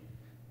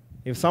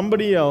 If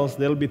somebody else,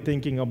 they'll be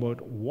thinking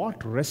about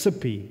what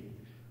recipe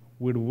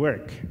would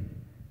work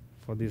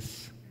for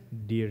this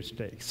deer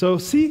steak. So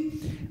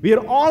see, we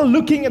are all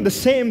looking at the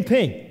same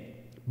thing,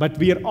 but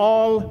we are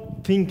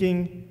all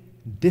thinking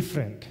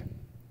different.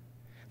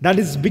 That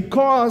is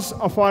because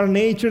of our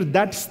nature.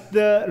 That's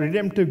the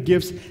redemptive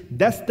gifts.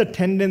 That's the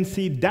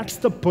tendency. That's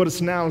the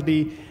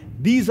personality.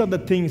 These are the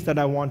things that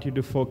I want you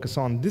to focus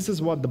on. This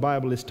is what the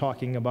Bible is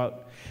talking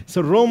about.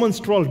 So Romans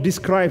 12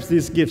 describes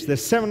these gifts.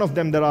 There's 7 of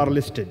them that are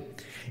listed.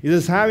 It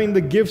is having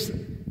the gifts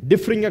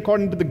differing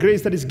according to the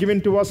grace that is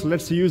given to us.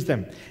 Let's use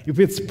them. If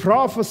it's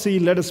prophecy,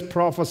 let us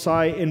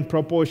prophesy in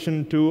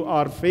proportion to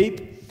our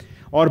faith,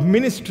 or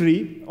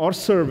ministry or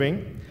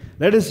serving.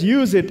 Let us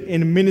use it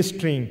in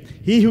ministering.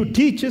 He who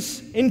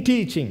teaches, in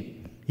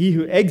teaching. He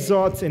who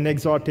exhorts, in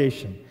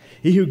exhortation.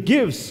 He who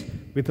gives,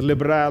 with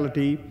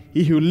liberality.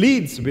 He who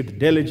leads, with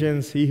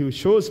diligence. He who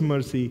shows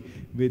mercy,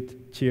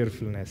 with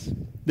cheerfulness.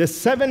 There's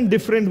 7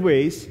 different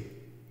ways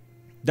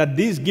that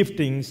these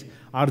giftings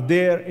are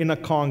there in a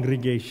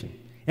congregation.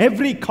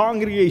 Every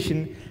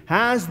congregation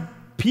has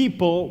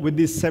people with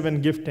these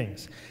 7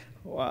 giftings.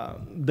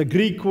 The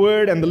Greek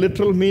word and the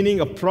literal meaning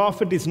of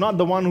prophet is not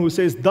the one who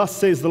says, thus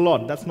says the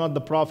Lord. That's not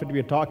the prophet we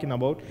are talking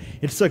about.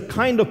 It's a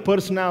kind of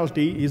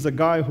personality. He's a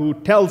guy who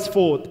tells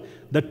forth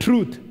the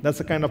truth. That's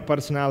the kind of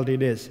personality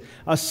it is.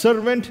 A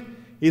servant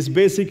is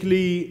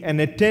basically an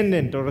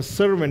attendant or a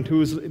servant.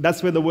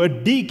 That's where the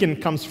word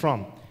deacon comes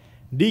from.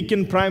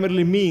 Deacon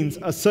primarily means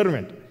a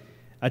servant.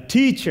 A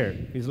teacher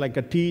is like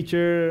a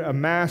teacher, a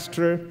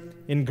master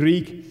in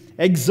Greek.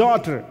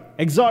 Exhorter.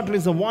 Exhorter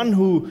is the one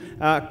who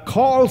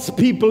calls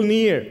people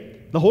near.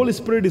 The Holy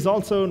Spirit is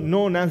also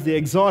known as the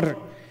exhorter.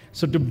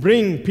 So to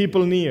bring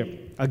people near.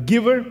 A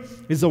giver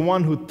is the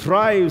one who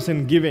thrives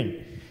in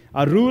giving.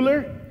 A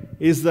ruler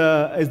is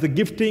the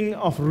gifting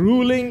of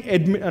ruling,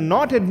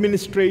 not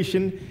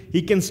administration.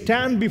 He can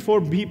stand before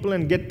people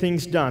and get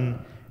things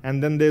done.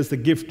 And then there's the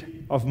gift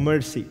of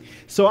mercy.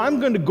 So I'm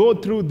going to go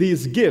through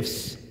these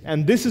gifts.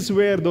 And this is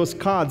where those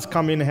cards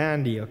come in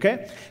handy,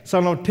 okay? So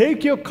now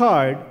take your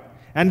card,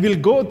 and we'll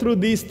go through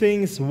these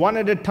things one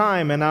at a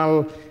time, and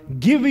I'll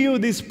give you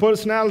these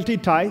personality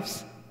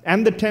types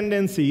and the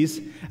tendencies,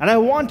 and I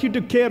want you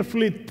to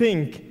carefully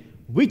think,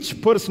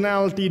 which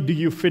personality do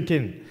you fit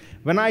in?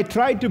 When I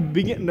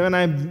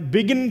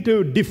begin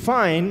to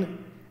define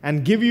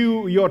and give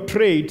you your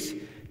traits,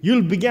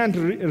 you'll begin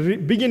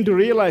to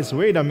realize,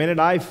 wait a minute,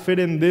 I fit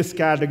in this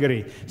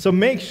category. So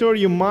make sure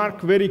you mark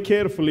very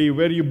carefully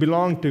where you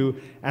belong to,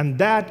 and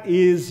that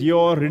is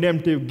your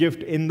redemptive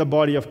gift in the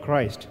body of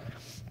Christ.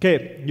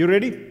 Okay, you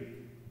ready?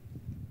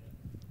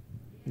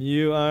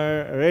 You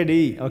are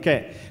ready.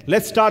 Okay,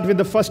 let's start with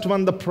the first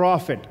one, the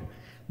prophet.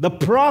 The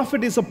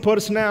prophet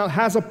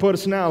has a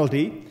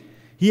personality.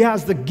 He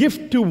has the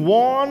gift to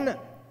warn,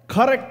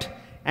 correct,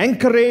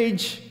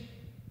 encourage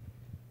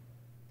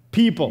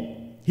people.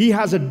 He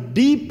has a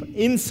deep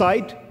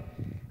insight,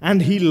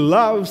 and he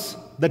loves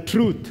the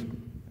truth.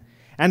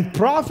 And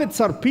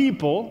prophets are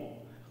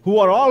people who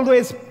are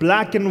always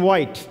black and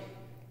white.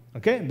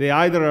 Okay? They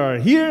either are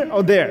here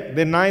or there.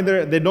 They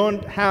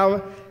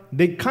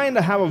kind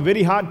of have a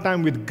very hard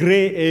time with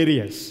gray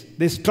areas.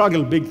 They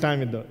struggle big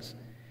time with those.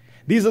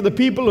 These are the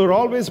people who are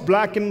always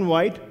black and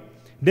white.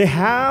 They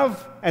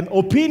have an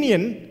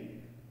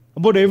opinion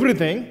about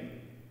everything.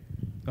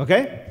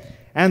 Okay?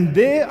 And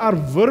they are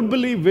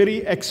verbally very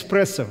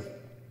expressive.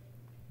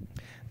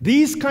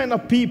 These kind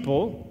of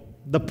people,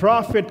 the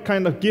prophet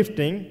kind of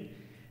gifting,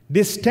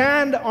 they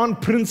stand on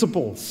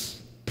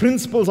principles.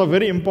 Principles are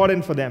very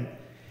important for them.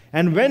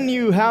 And when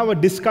you have a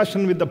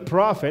discussion with the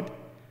prophet,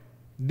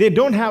 they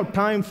don't have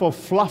time for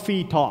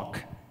fluffy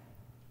talk.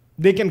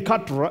 They can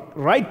cut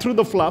right through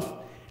the fluff,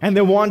 and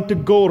they want to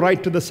go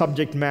right to the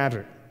subject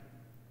matter.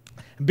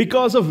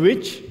 Because of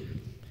which,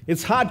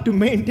 it's hard to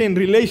maintain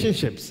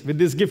relationships with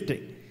this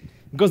gifting.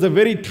 Because they're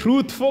very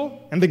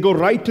truthful and they go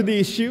right to the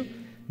issue,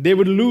 they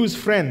would lose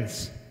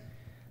friends.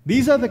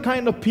 These are the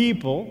kind of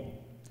people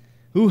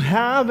who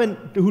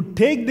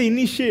take the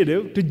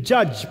initiative to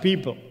judge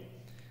people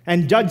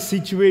and judge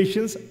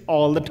situations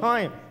all the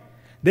time.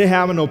 They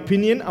have an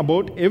opinion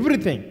about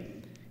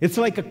everything. It's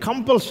like a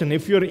compulsion.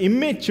 If you're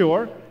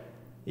immature,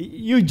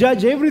 you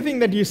judge everything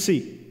that you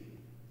see.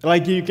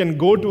 Like you can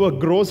go to a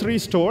grocery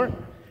store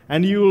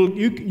and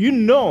you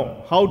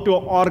know how to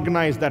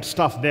organize that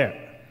stuff there.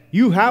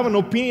 You have an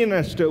opinion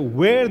as to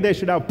where they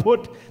should have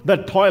put the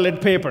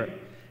toilet paper.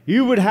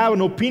 You would have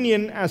an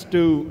opinion as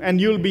to, and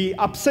you'll be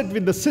upset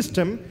with the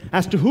system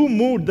as to who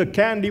moved the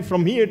candy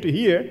from here to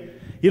here.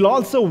 You'll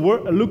also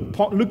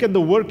look at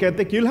the work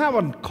ethic. You'll have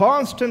a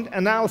constant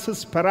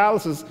analysis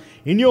paralysis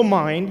in your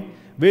mind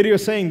where you're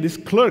saying this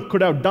clerk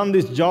could have done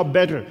this job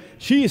better.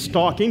 She is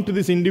talking to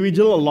this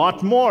individual a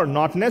lot more.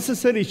 Not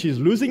necessary. She's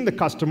losing the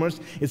customers.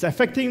 It's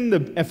affecting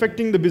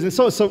the business.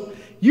 So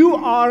you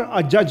are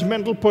a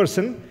judgmental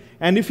person.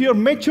 And if you're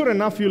mature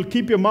enough, you'll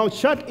keep your mouth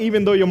shut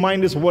even though your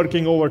mind is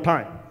working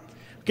overtime.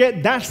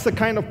 Okay, that's the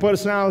kind of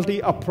personality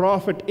a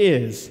prophet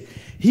is.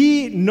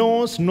 He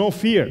knows no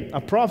fear.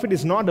 A prophet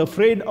is not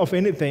afraid of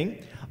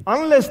anything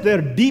unless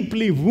they're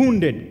deeply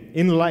wounded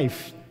in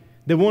life.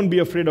 They won't be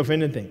afraid of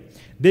anything.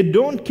 They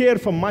don't care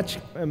for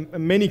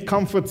many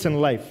comforts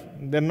in life.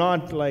 They're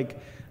not like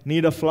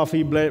need a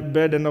fluffy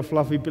bed and a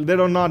fluffy pillow.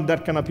 They're not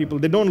that kind of people.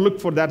 They don't look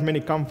for that many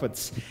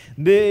comforts.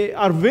 They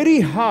are very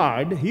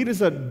hard. Here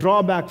is a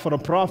drawback for a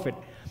prophet.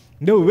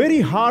 They're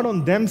very hard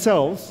on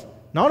themselves.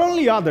 Not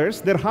only others,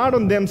 they're hard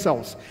on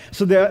themselves.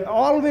 So they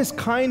always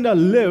kind of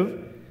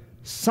live,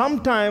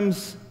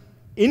 sometimes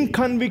in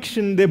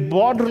conviction, they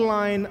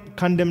borderline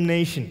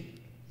condemnation.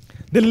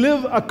 They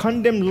live a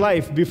condemned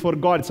life before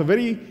God. It's a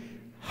very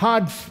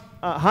hard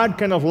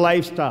kind of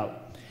lifestyle.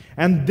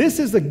 And this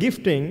is the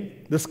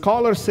gifting, the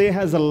scholars say,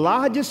 has the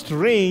largest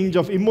range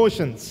of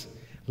emotions.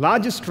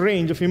 Largest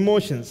range of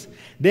emotions.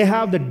 They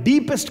have the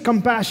deepest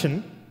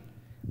compassion,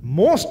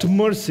 most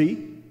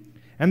mercy,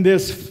 and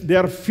they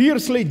are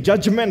fiercely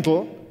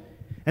judgmental,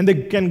 and they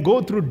can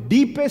go through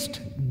deepest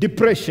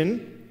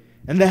depression,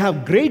 and they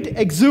have great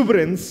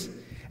exuberance,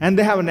 and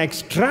they have an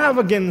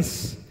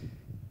extravagance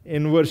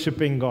in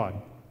worshiping God.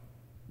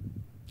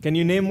 Can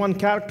you name one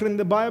character in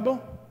the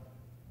Bible?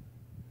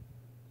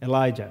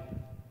 Elijah.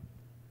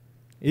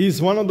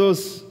 He's one of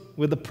those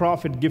with the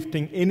prophet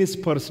gifting in his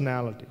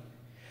personality.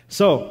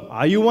 So,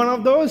 are you one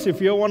of those?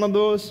 If you're one of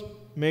those,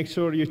 make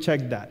sure you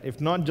check that. If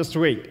not, just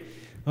wait.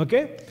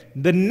 Okay?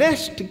 The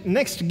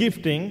next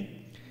gifting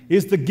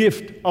is the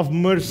gift of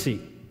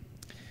mercy.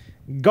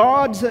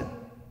 God's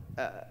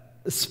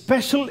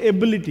special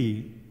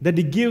ability that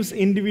He gives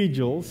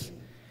individuals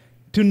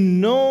to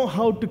know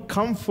how to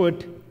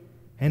comfort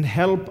and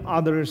help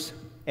others,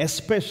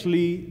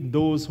 especially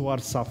those who are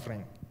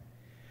suffering.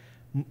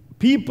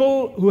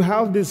 People who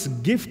have this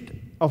gift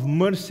of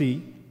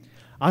mercy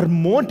are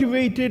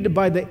motivated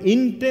by the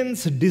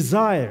intense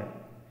desire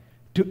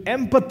to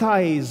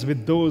empathize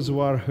with those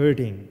who are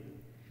hurting,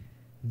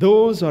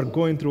 those who are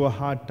going through a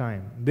hard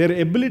time.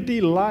 Their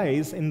ability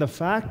lies in the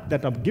fact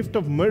that a gift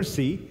of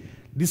mercy,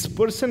 this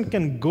person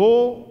can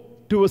go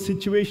to a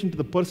situation, to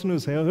the person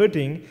who's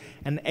hurting,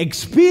 and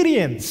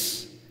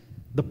experience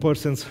the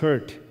person's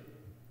hurt.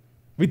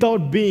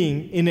 Without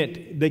being in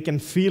it, they can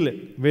feel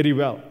it very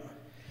well.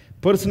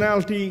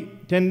 Personality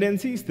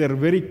tendencies, they're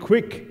very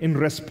quick in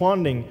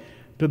responding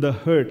to the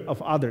hurt of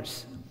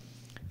others.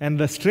 And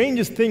the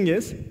strangest thing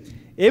is,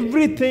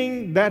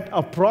 everything that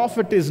a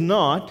prophet is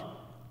not,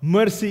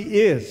 mercy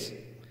is.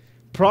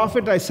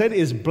 Prophet, I said,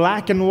 is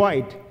black and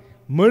white.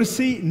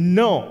 Mercy,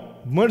 no.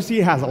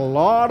 Mercy has a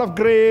lot of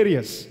gray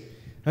areas.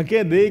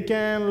 Okay, they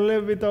can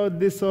live without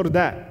this or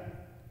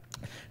that.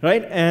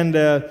 Right? And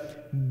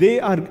they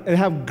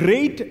have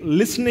great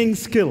listening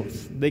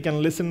skills. They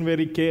can listen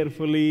very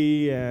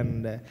carefully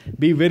and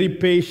be very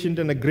patient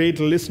and a great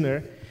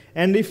listener.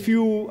 And if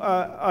you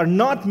are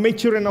not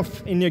mature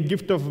enough in your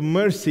gift of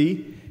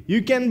mercy,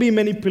 you can be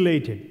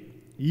manipulated.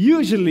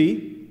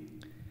 Usually,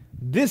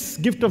 this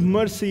gift of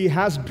mercy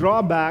has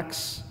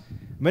drawbacks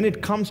when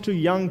it comes to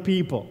young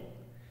people.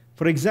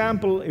 For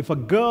example, if a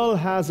girl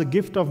has a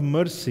gift of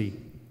mercy,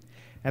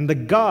 and the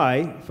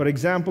guy, for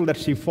example, that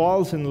she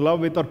falls in love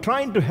with or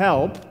trying to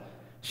help,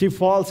 she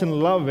falls in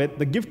love with,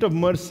 the gift of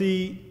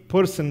mercy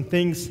person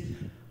thinks,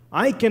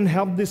 I can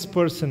help this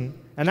person,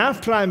 and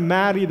after I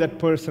marry that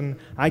person,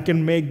 I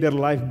can make their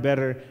life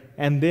better.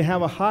 And they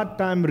have a hard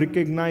time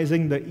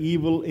recognizing the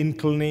evil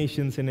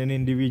inclinations in an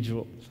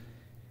individual.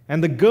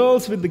 And the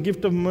girls with the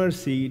gift of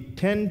mercy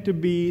tend to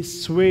be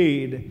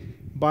swayed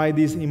by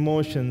these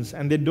emotions,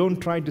 and they don't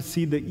try to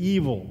see the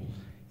evil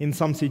in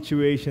some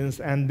situations,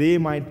 and they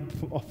might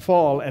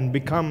fall and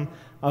become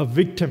a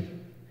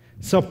victim.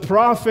 So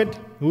prophet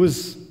who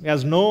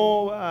has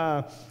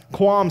no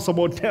qualms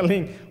about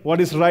telling what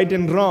is right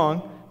and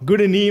wrong, good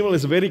and evil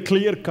is very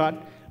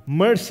clear-cut.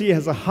 Mercy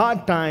has a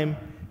hard time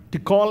to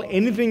call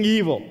anything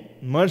evil.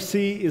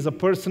 Mercy is a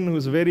person who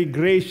is very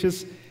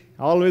gracious,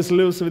 always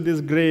lives with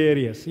these gray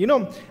areas. You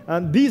know,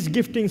 these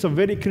giftings are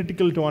very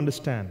critical to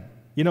understand.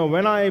 You know,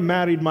 when I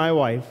married my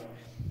wife,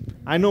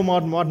 I know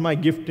what my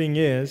gifting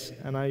is,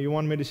 and you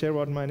want me to share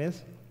what mine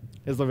is?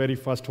 Is the very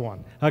first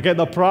one. Okay,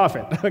 the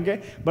prophet,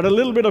 okay? But a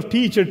little bit of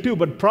teacher too,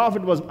 but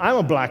prophet was, I'm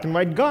a black and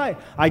white guy.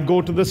 I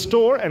go to the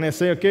store and I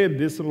say, okay,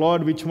 this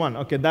Lord, which one?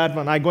 Okay, that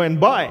one. I go and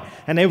buy,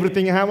 and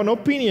everything I have an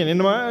opinion.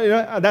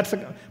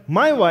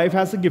 My wife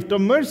has a gift of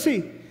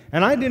mercy.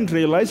 And I didn't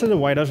realize, I said,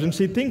 why doesn't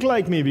she think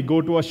like me? We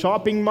go to a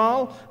shopping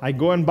mall, I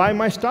go and buy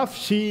my stuff.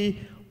 She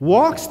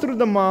walks through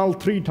the mall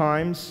 3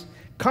 times,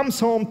 comes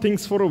home,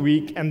 thinks for a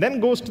week, and then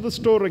goes to the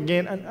store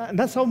again. And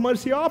that's how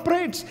mercy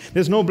operates.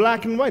 There's no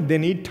black and white. They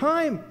need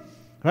time,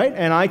 right?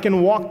 And I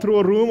can walk through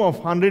a room of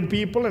 100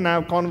 people and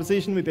have a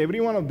conversation with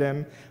every one of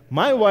them.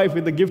 My wife,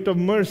 with the gift of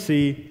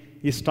mercy,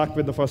 is stuck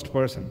with the first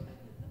person.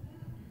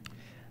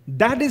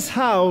 That is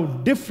how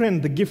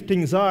different the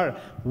giftings are.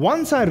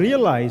 Once I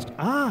realized,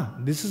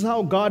 this is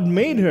how God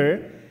made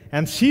her,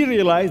 and she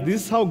realized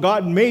this is how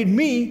God made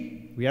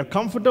me, we are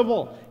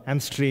comfortable.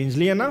 And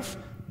strangely enough,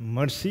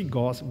 mercy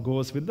goes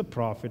with the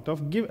prophet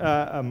of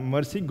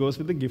mercy goes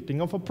with the gifting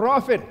of a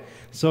prophet.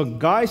 So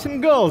guys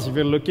and girls, if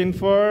you're looking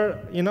for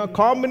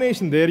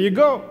combination, there you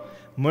go.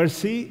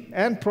 Mercy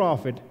and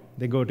prophet,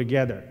 they go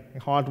together.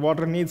 Hot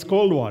water needs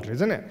cold water,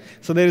 isn't it?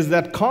 So there is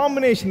that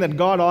combination that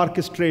God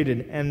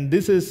orchestrated, and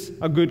this is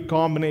a good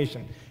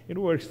combination. It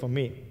works for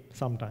me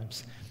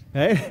sometimes.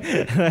 Right?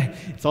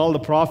 It's all the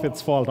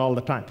prophet's fault all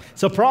the time.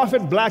 So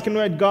prophet, black and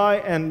white guy,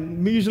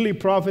 and usually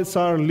prophets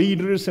are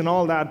leaders and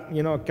all that,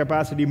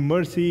 capacity.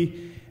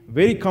 Mercy,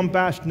 very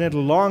compassionate,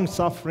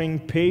 long-suffering,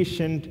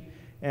 patient,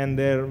 and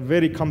they're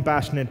very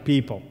compassionate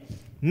people.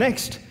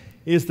 Next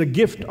is the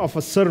gift of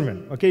a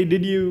servant. Okay,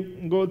 did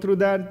you go through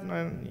that?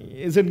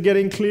 Is it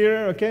getting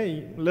clear?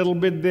 Okay, a little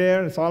bit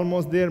there, it's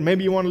almost there.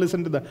 Maybe you want to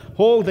listen to the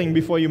whole thing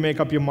before you make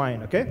up your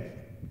mind, okay?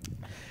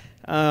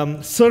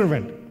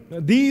 Servant.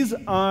 These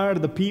are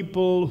the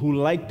people who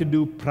like to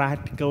do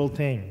practical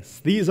things.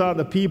 These are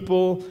the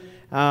people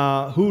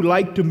who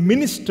like to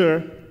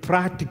minister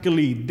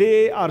practically.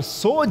 They are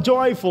so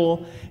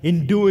joyful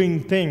in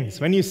doing things.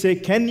 When you say,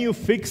 can you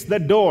fix the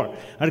door?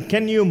 Or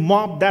can you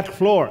mop that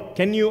floor?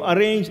 Can you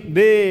arrange?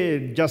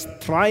 They just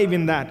thrive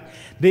in that.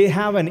 They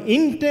have an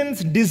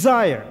intense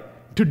desire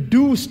to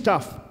do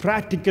stuff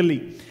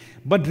practically.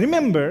 But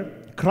remember,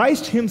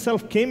 Christ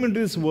himself came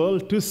into this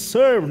world to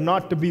serve,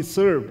 not to be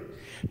served.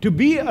 To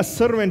be a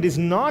servant is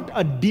not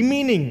a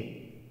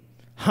demeaning,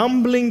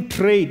 humbling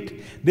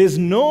trait. There's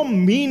no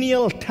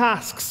menial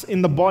tasks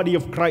in the body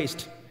of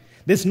Christ.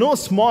 There's no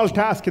small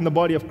task in the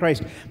body of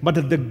Christ.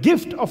 But the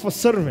gift of a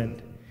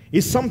servant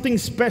is something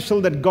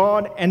special that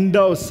God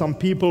endows some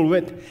people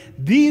with.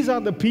 These are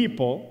the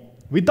people,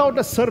 without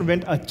a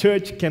servant, a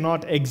church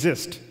cannot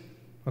exist.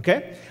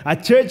 Okay? A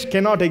church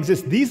cannot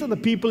exist. These are the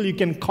people you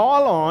can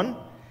call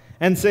on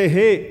and say,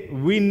 hey,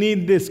 we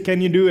need this,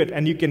 can you do it?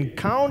 And you can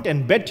count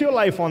and bet your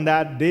life on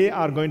that. They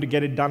are going to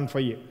get it done for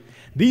you.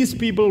 These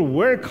people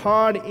work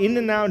hard in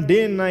and out,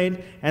 day and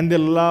night, and they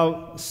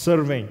love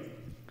serving.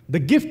 The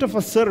gift of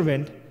a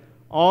servant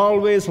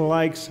always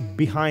likes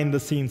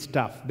behind-the-scenes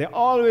stuff. They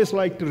always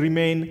like to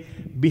remain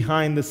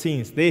behind the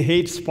scenes. They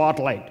hate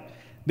spotlight.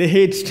 They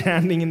hate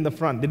standing in the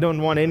front. They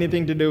don't want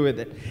anything to do with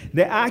it.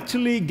 They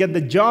actually get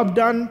the job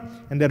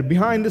done, and they're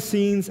behind the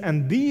scenes,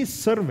 and these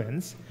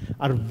servants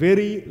are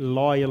very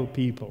loyal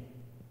people.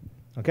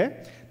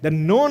 Okay? They're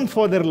known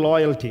for their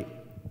loyalty.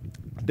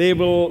 They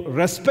will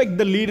respect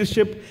the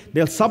leadership.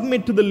 They'll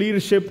submit to the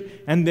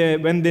leadership, and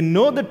when they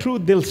know the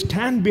truth, they'll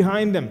stand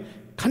behind them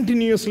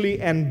continuously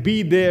and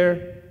be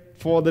there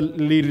for the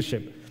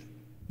leadership.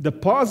 The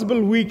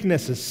possible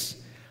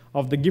weaknesses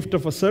of the gift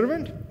of a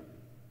servant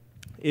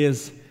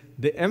is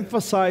they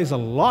emphasize a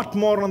lot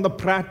more on the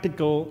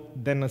practical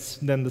than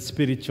the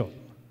spiritual.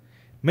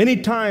 Many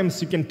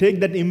times you can take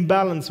that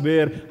imbalance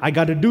where I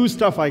got to do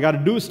stuff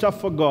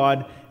for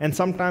God, and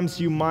sometimes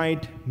you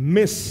might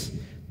miss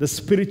the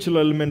spiritual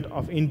element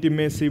of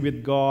intimacy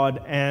with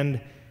God,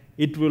 and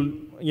it will,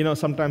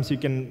 sometimes you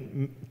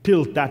can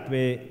tilt that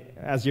way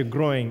as you're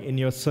growing in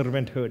your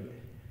servanthood.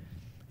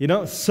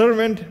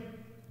 Servant,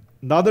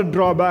 the other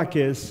drawback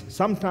is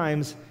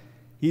sometimes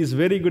he is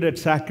very good at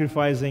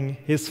sacrificing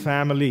his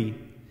family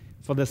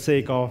for the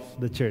sake of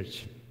the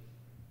church.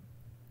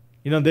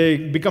 They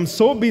become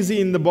so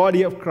busy in the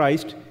body of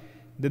Christ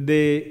that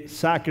they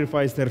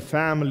sacrifice their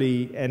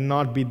family and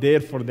not be there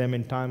for them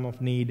in time of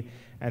need,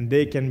 and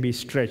they can be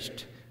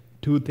stretched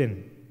too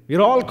thin. We're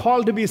all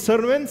called to be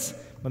servants,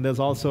 but there's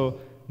also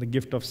the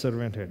gift of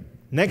servanthood.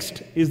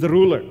 Next is the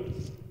ruler.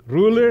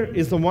 Ruler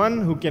is the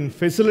one who can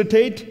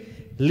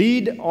facilitate,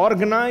 lead,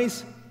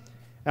 organize,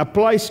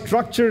 apply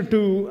structure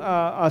to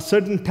a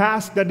certain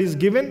task that is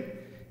given.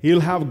 He'll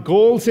have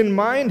goals in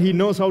mind. He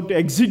knows how to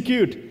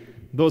execute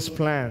those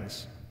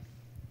plans.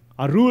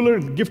 A ruler,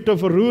 gift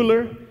of a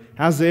ruler,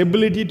 has the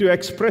ability to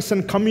express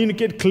and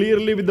communicate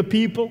clearly with the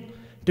people,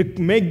 to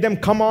make them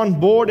come on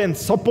board and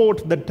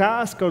support the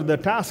task or the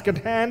task at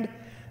hand.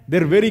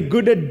 They're very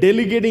good at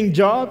delegating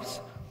jobs.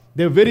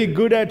 They're very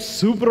good at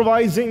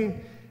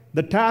supervising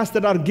the tasks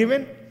that are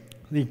given.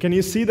 Can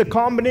you see the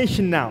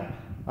combination now?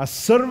 A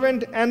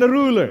servant and a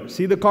ruler.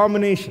 See the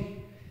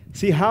combination.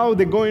 See how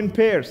they go in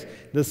pairs.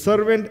 The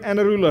servant and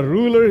a ruler.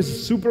 Ruler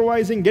is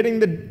supervising, getting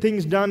the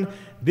things done.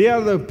 They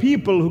are the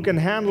people who can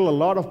handle a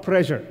lot of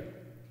pressure.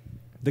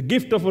 The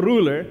gift of a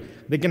ruler,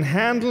 they can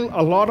handle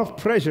a lot of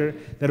pressure.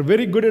 They're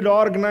very good at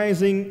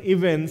organizing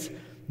events,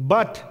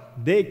 but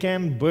they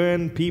can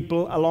burn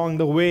people along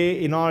the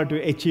way in order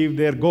to achieve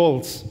their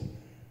goals.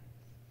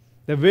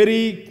 They're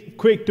very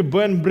quick to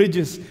burn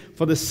bridges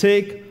for the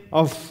sake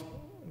of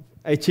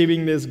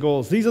achieving these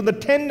goals. These are the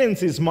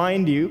tendencies,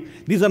 mind you.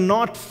 These are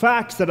not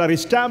facts that are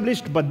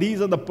established, but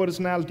these are the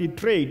personality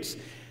traits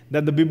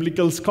that the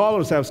biblical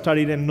scholars have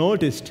studied and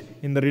noticed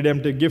in the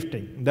redemptive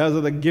gifting. Those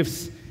are the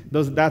gifts,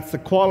 that's the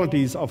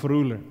qualities of a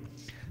ruler.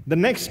 The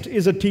next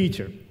is a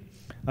teacher.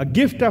 A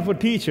gift of a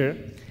teacher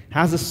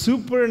has a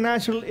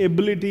supernatural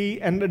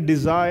ability and a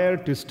desire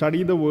to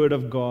study the Word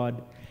of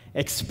God,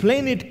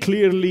 explain it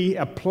clearly,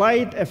 apply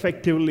it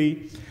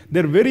effectively.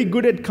 They're very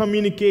good at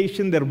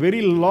communication, they're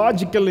very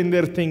logical in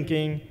their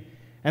thinking,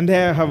 and they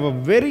have a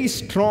very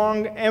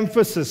strong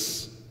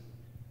emphasis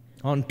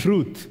on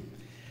truth.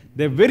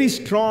 They have very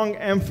strong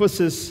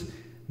emphasis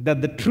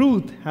that the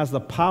truth has the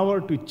power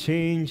to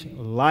change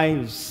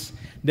lives.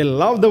 They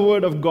love the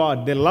Word of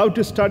God. They love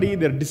to study.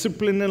 They're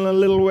disciplined in a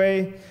little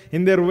way,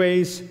 in their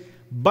ways.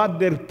 But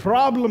their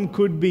problem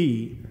could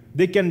be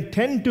they can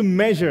tend to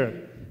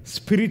measure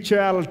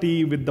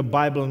spirituality with the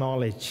Bible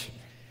knowledge.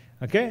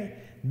 Okay?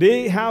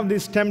 They have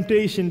this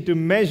temptation to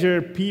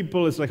measure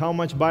people. It's like, how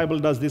much Bible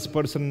does this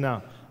person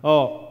know?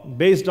 Oh,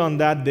 based on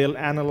that, they'll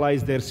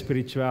analyze their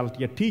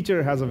spirituality. A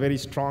teacher has a very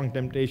strong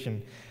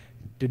temptation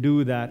to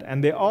do that.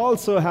 And they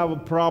also have a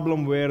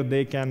problem where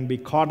they can be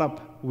caught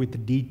up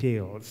with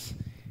details.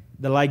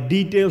 They like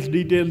details,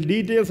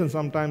 and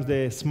sometimes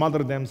they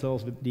smother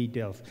themselves with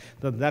details.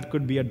 So that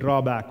could be a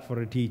drawback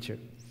for a teacher.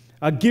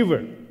 A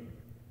giver.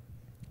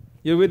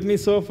 You with me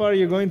so far?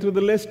 You're going through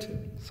the list?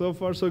 So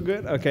far, so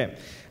good? Okay.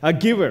 A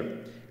giver.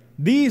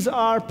 These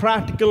are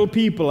practical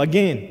people.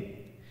 Again,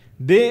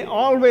 they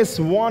always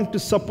want to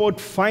support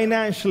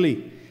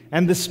financially.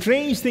 And the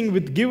strange thing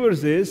with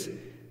givers is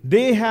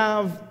they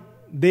have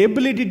the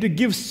ability to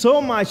give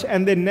so much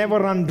and they never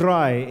run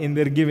dry in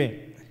their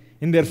giving,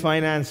 in their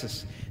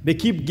finances. They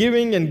keep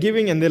giving, and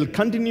they'll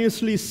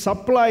continuously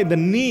supply the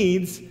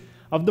needs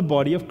of the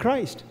body of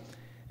Christ.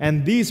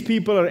 And these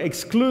people are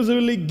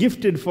exclusively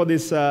gifted for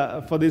this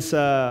gifting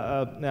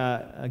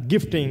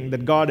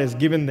that God has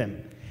given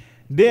them.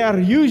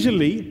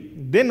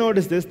 They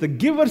notice this, the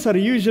givers are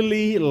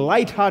usually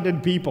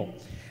light-hearted people.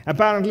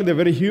 Apparently they're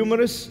very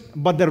humorous,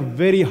 but they're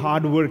very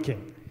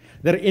hardworking.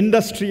 They're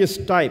industrious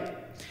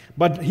type.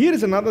 But here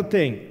is another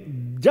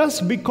thing.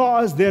 Just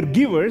because they're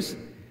givers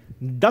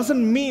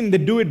doesn't mean they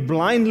do it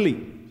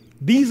blindly.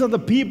 These are the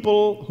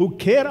people who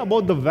care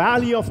about the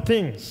value of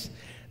things.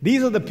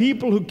 These are the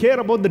people who care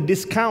about the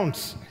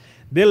discounts.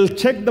 They'll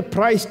check the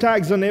price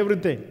tags on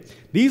everything.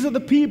 These are the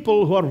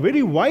people who are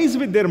very wise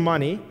with their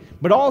money,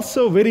 but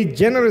also very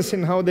generous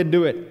in how they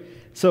do it.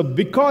 So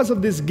because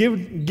of this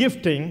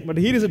gifting, but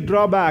here is a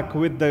drawback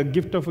with the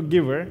gift of a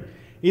giver,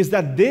 is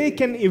that they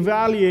can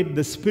evaluate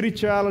the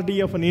spirituality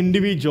of an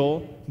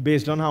individual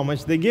based on how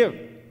much they give.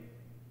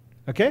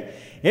 Okay?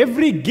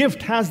 Every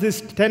gift has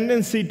this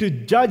tendency to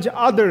judge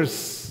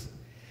others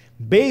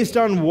based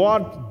on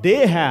what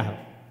they have.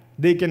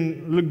 They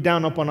can look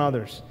down upon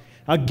others.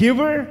 A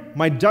giver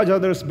might judge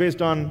others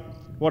based on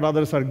what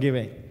others are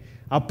giving.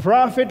 A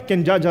prophet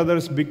can judge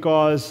others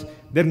because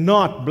they're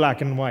not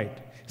black and white.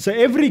 So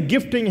every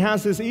gifting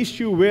has this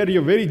issue where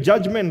you're very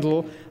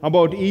judgmental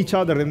about each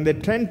other, and they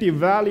tend to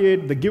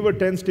evaluate, the giver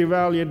tends to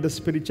evaluate the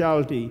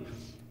spirituality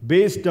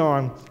based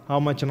on how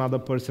much another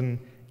person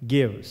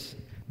gives.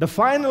 The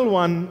final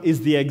one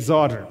is the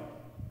exhorter.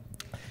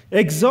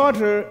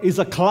 Exhorter is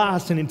a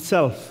class in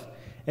itself.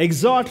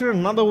 Exhorter,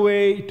 another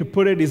way to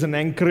put it, is an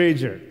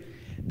encourager.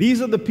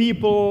 These are the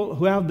people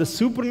who have the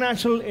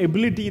supernatural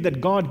ability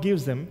that God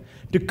gives them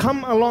to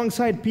come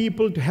alongside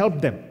people to help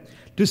them,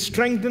 to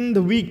strengthen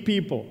the weak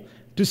people,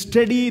 to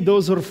steady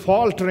those who are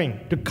faltering,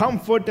 to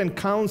comfort and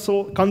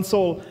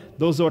console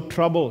those who are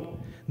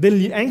troubled.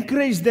 They'll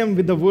encourage them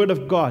with the Word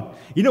of God.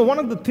 You know, one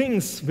of the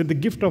things with the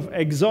gift of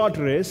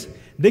exhorter is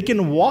they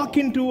can walk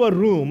into a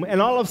room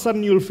and all of a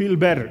sudden you'll feel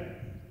better.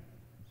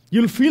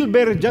 You'll feel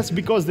better just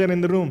because they're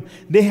in the room.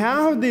 They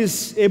have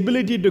this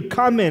ability to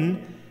come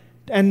in,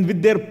 and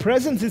with their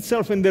presence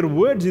itself and their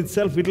words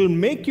itself, it will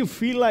make you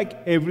feel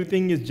like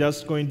everything is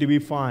just going to be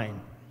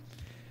fine.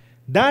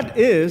 That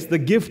is the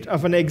gift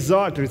of an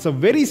exhorter. It's a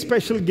very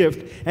special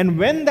gift. And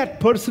when that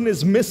person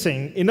is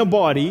missing in a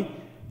body,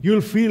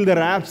 you'll feel their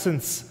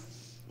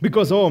absence.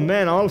 Because, oh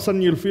man, all of a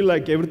sudden you'll feel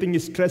like everything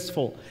is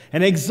stressful.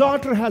 An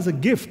exhorter has a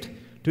gift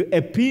to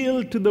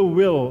appeal to the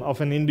will of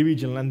an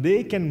individual, and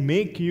they can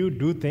make you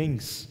do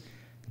things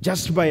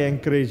just by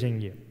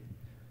encouraging you.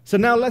 So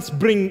now let's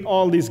bring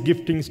all these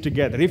giftings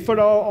together. If at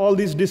all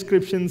these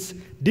descriptions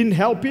didn't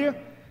help you,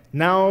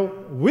 now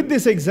with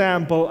this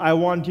example, I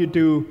want you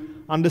to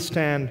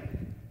understand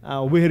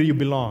where you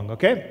belong,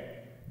 okay?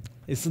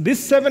 It's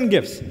these 7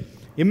 gifts.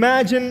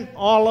 Imagine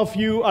all of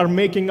you are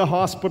making a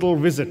hospital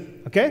visit,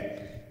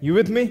 okay? You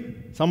with me?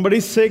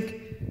 Somebody's sick.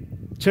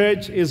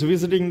 Church is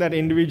visiting that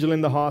individual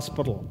in the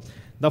hospital.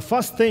 The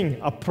first thing,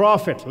 a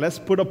prophet. Let's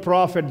put a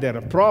prophet there.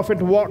 A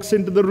prophet walks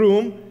into the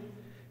room.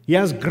 He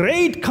has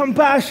great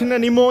compassion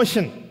and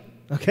emotion,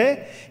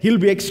 Okay? He'll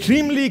be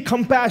extremely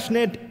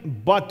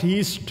compassionate, but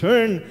he's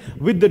stern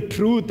with the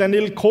truth, and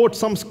he'll quote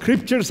some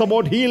scriptures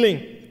about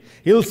healing.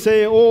 He'll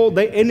say, oh,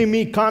 the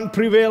enemy can't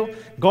prevail.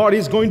 God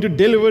is going to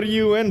deliver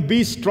you, and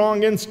be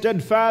strong and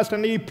steadfast.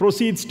 And he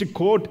proceeds to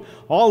quote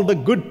all the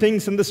good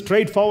things and the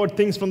straightforward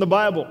things from the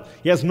Bible.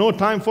 He has no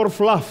time for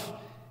fluff.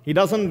 He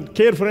doesn't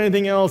care for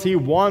anything else. He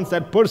wants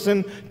that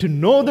person to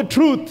know the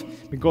truth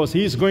because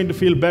he's going to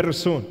feel better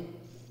soon.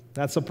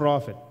 That's a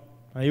prophet.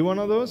 Are you one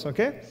of those?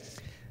 Okay?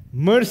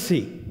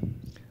 Mercy.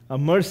 A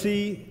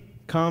mercy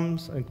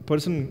comes, a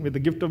person with the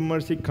gift of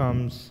mercy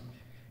comes.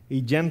 He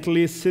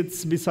gently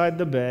sits beside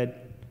the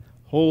bed,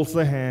 holds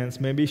the hands,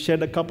 maybe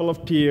shed a couple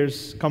of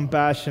tears,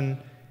 compassion,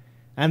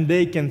 and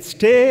they can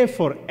stay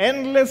for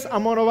endless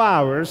amount of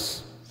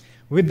hours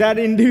with that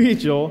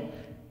individual,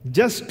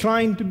 just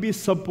trying to be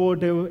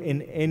supportive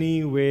in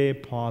any way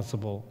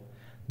possible.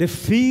 They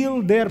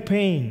feel their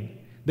pain,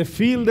 they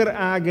feel their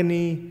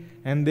agony,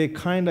 and they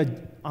kind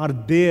of are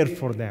there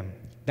for them.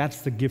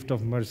 That's the gift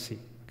of mercy.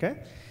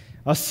 Okay?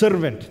 A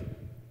servant.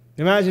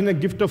 Imagine a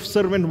gift of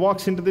servant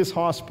walks into this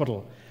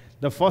hospital.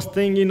 The first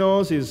thing he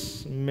knows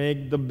is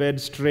make the bed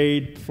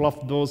straight,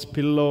 fluff those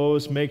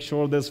pillows, make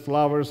sure those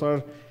flowers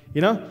are,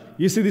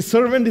 You see, the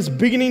servant is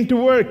beginning to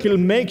work. He'll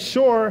make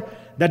sure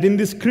that in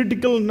this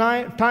critical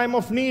time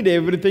of need,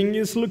 everything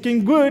is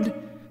looking good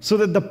so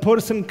that the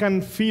person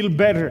can feel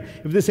better.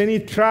 If there's any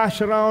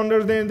trash around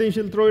her, then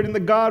she'll throw it in the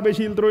garbage,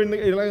 he'll throw it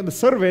in the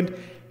servant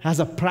has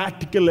a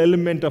practical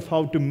element of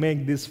how to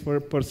make this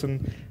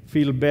person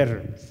feel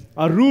better.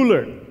 A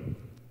ruler.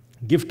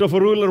 Gift of a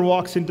ruler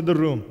walks into the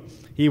room.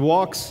 He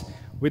walks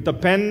with a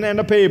pen and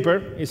a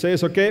paper. He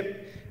says,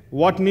 okay,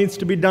 what needs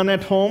to be done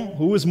at home?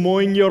 Who is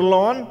mowing your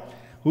lawn?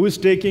 Who is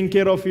taking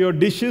care of your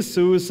dishes?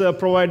 Who is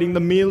providing the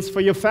meals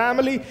for your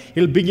family?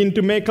 He'll begin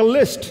to make a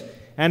list.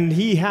 And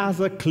he has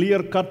a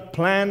clear-cut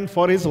plan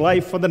for his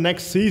life for the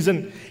next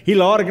season.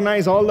 He'll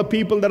organize all the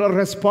people that are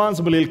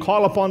responsible. He'll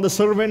call upon the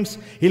servants.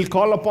 He'll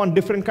call upon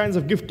different kinds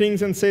of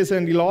giftings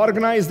and he'll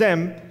organize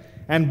them.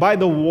 And by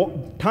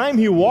the time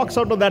he walks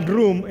out of that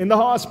room in the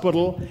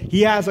hospital,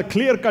 he has a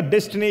clear-cut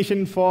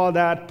destination for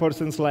that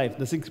person's life,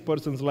 the sick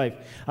person's life.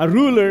 A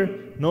ruler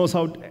knows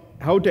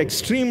how to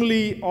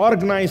extremely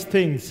organize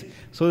things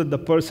so that the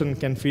person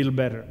can feel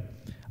better.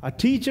 A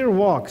teacher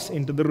walks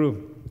into the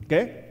room.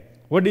 Okay?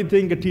 What do you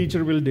think a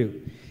teacher will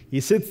do?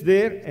 He sits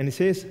there and he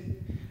says,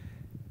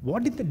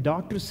 what did the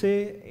doctor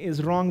say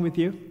is wrong with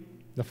you?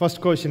 The first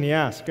question he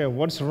asks, okay,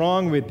 what's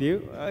wrong with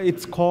you?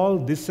 It's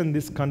called this and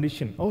this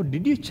condition. Oh,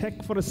 did you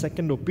check for a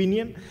second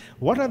opinion?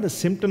 What are the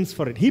symptoms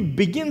for it? He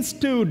begins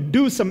to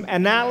do some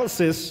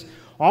analysis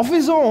of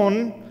his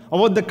own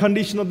about the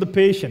condition of the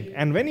patient.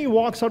 And when he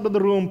walks out of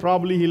the room,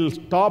 probably he'll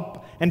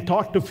stop and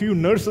talk to a few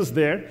nurses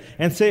there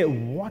and say,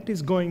 what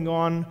is going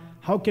on?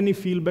 How can he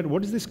feel better?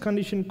 What is this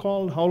condition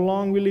called? How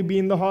long will he be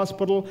in the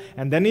hospital?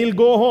 And then he'll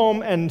go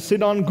home and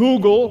sit on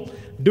Google,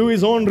 do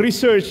his own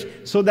research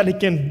so that he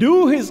can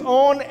do his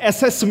own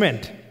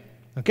assessment.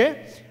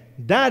 Okay?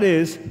 That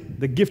is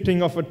the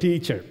gifting of a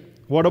teacher.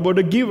 What about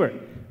a giver?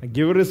 A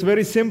giver is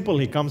very simple.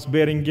 He comes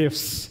bearing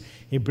gifts.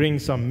 He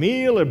brings some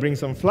meal, he brings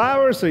some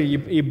flowers, so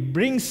he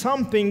brings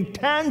something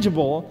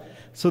tangible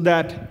so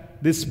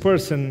that this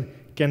person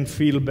can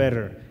feel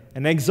better.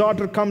 An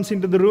exhorter comes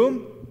into the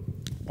room.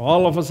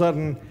 All of a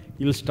sudden,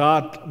 you'll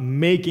start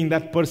making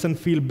that person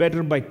feel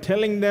better by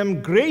telling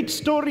them great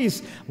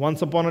stories.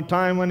 Once upon a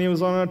time when he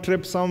was on a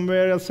trip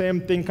somewhere, the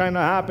same thing kind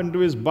of happened to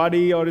his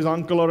buddy or his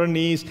uncle or a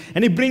niece.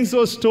 And he brings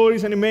those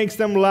stories and he makes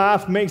them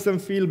laugh, makes them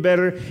feel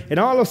better. And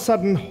all of a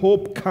sudden,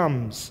 hope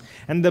comes.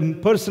 And the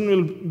person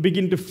will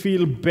begin to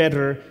feel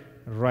better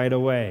right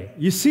away.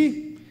 You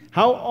see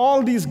how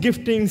all these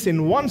giftings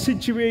in one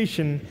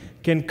situation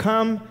can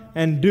come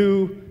and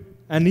do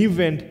an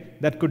event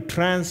that could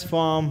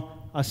transform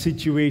a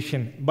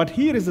situation. But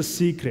here is the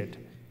secret.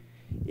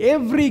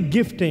 Every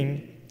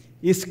gifting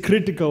is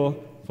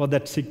critical for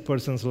that sick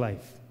person's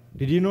life.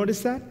 Did you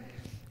notice that?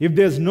 If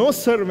there's no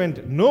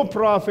servant, no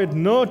prophet,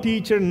 no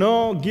teacher,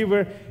 no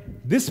giver,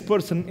 this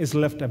person is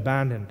left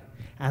abandoned.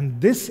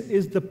 And this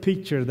is the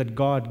picture that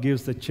God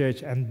gives the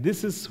church, and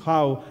this is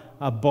how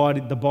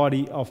the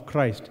body of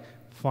Christ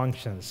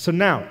functions. So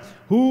now,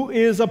 who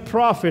is a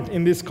prophet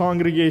in this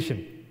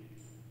congregation?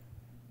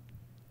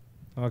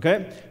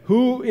 Okay,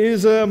 who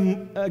has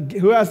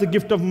the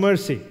gift of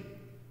mercy?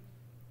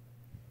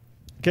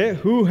 Okay,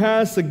 who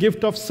has the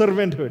gift of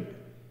servanthood?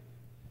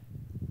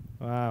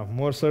 Wow,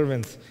 more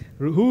servants.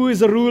 Who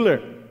is a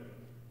ruler?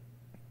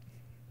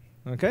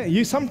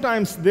 Okay,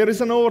 sometimes there is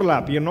an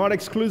overlap. You're not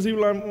exclusive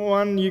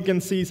one. You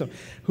can see some.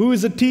 Who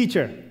is a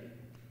teacher?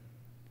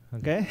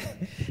 Okay,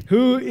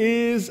 who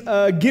is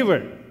a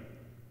giver?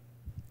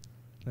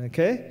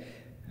 Okay,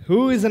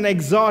 who is an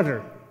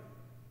exhorter?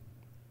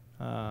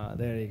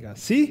 There you go.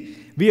 See,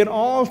 we are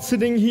all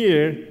sitting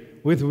here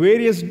with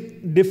various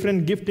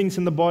different giftings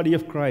in the body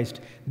of Christ.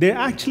 They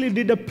actually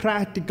did a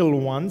practical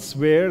once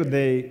where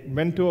they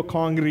went to a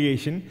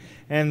congregation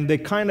and they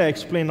kind of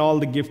explained all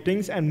the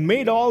giftings and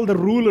made all the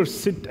rulers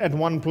sit at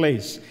one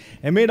place,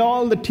 and made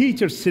all the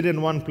teachers sit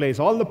in one place,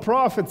 all the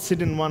prophets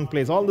sit in one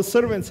place, all the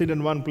servants sit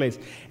in one place.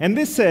 And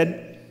they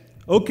said,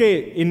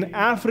 okay, in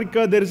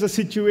Africa there is a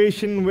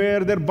situation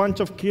where there are a bunch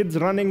of kids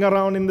running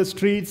around in the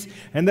streets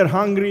and they're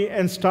hungry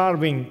and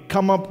starving.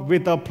 Come up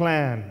with a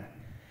plan.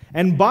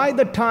 And by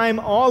the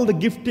time all the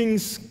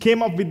giftings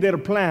came up with their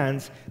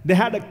plans, they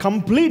had a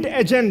complete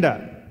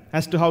agenda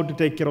as to how to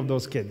take care of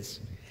those kids.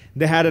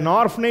 They had an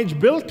orphanage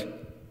built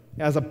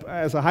as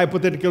a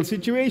hypothetical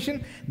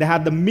situation. They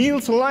had the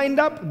meals lined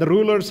up. The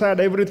rulers had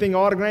everything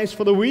organized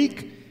for the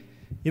week.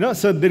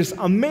 So there's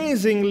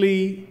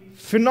amazingly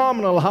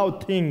phenomenal how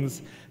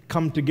things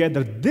come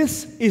together.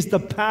 This is the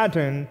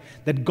pattern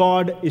that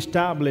God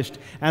established.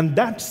 And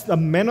that's the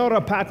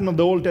menorah pattern of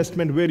the Old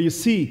Testament, where you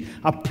see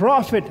a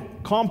prophet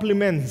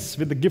compliments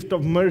with the gift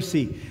of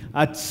mercy,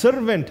 a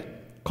servant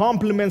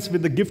compliments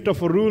with the gift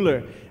of a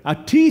ruler, a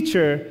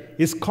teacher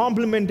is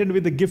complimented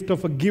with the gift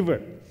of a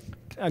giver.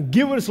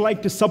 Givers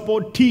like to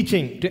support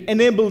teaching, to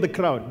enable the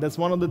crowd. That's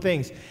one of the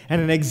things.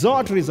 And an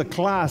exhorter is a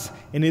class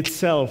in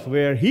itself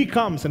where he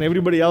comes and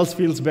everybody else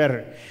feels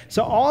better.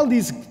 So all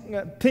these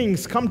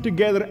things come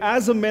together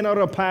as a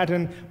menorah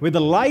pattern where the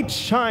light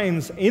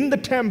shines in the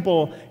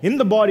temple, in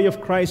the body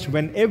of Christ,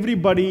 when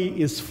everybody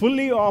is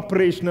fully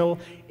operational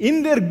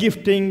in their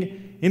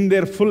gifting, in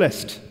their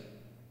fullest.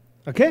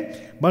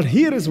 Okay? But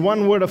here is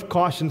one word of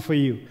caution for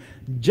you.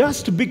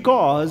 Just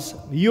because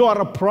you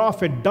are a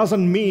prophet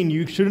doesn't mean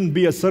you shouldn't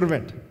be a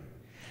servant.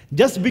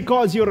 Just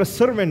because you're a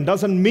servant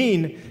doesn't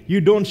mean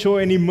you don't show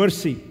any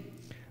mercy.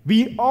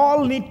 We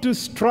all need to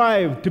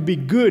strive to be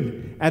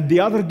good at the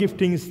other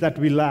giftings that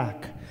we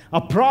lack. A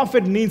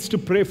prophet needs to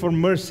pray for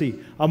mercy.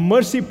 A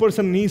mercy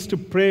person needs to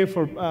pray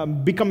for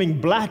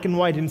becoming black and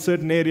white in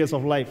certain areas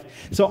of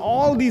life. So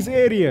all these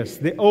areas,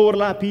 they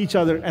overlap each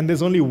other, and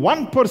there's only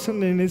one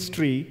person in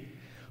history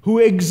who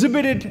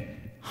exhibited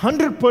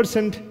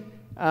 100%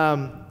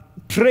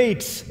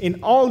 traits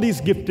in all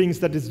these giftings,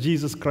 that is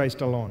Jesus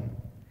Christ alone.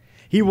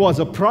 He was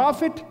a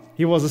prophet,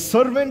 he was a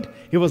servant,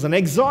 he was an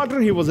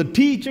exhorter, he was a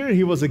teacher,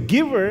 he was a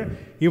giver,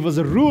 he was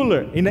a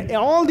ruler. In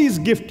all these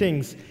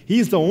giftings, he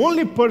is the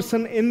only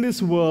person in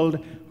this world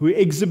who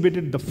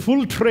exhibited the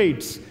full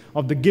traits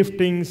of the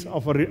giftings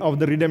of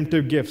the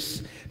redemptive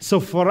gifts. So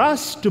for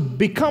us to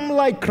become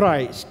like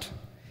Christ,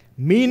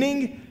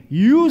 meaning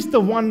use the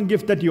one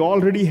gift that you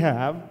already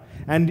have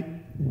and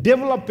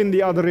develop in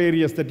the other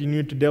areas that you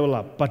need to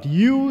develop, but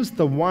use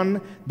the one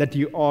that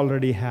you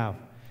already have.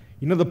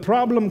 The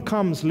problem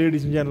comes,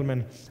 ladies and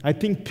gentlemen, I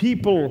think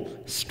people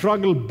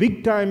struggle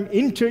big time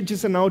in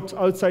churches and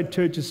outside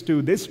churches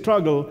too. They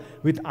struggle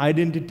with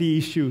identity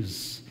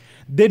issues.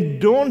 They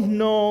don't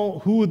know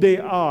who they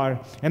are,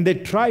 and they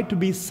try to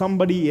be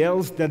somebody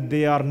else that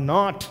they are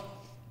not.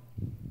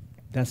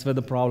 That's where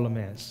the problem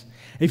is.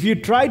 If you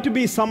try to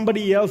be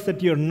somebody else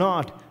that you're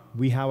not,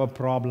 we have a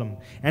problem.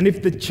 And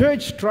if the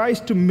church tries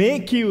to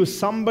make you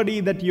somebody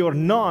that you're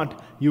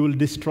not, you will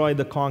destroy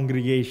the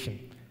congregation.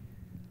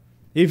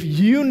 If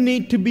you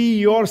need to be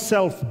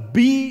yourself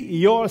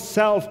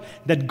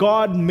that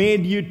God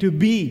made you to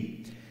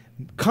be.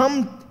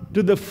 Come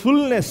to the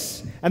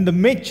fullness and the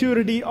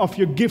maturity of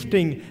your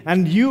gifting,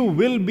 and you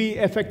will be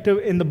effective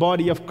in the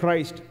body of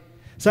Christ.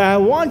 So I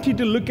want you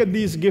to look at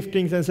these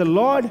giftings and say,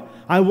 Lord,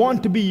 I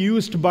want to be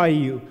used by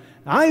you.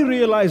 I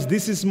realize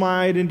this is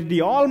my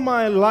identity. All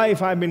my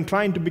life I've been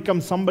trying to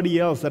become somebody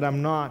else that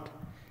I'm not.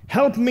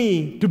 Help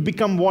me to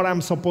become what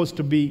I'm supposed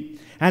to be,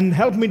 and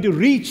help me to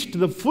reach to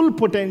the full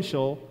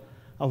potential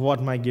of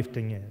what my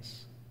gifting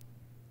is.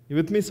 You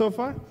with me so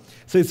far?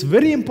 So it's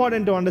very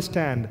important to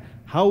understand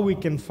how we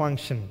can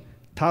function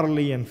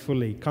thoroughly and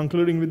fully.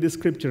 Concluding with this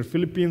scripture,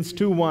 Philippians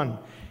 2:1,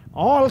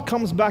 all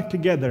comes back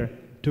together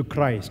to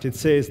Christ. It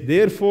says,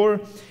 therefore,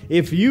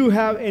 if you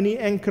have any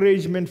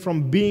encouragement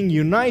from being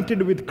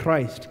united with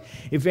Christ,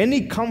 if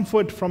any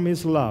comfort from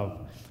his love,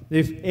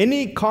 if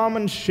any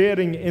common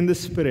sharing in the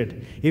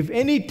Spirit, if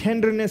any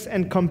tenderness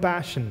and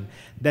compassion,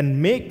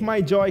 then make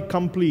my joy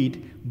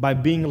complete by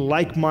being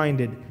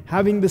like-minded,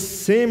 having the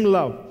same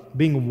love,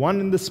 being one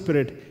in the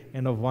Spirit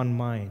and of one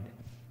mind.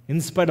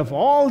 In spite of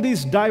all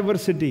this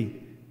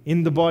diversity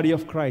in the body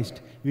of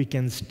Christ, we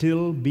can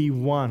still be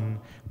one,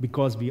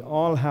 because we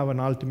all have an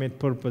ultimate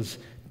purpose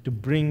to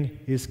bring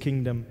his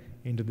kingdom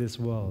into this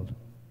world.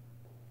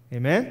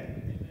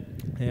 Amen?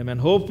 Amen.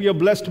 Hope you're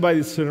blessed by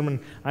this sermon.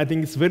 I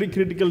think it's very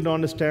critical to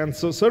understand.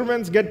 So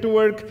servants, get to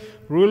work.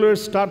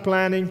 Rulers, start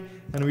planning,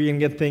 and we can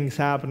get things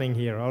happening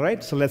here. All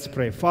right? So let's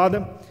pray.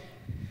 Father,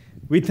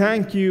 we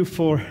thank you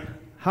for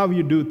how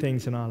you do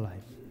things in our life.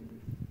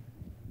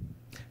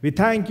 We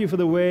thank you for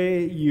the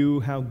way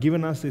you have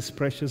given us these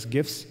precious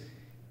gifts.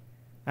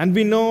 And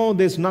we know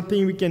there's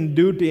nothing we can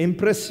do to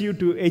impress you,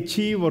 to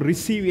achieve or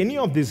receive any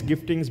of these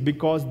giftings,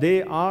 because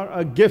they are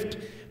a gift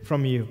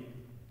from you.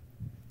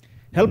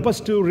 Help us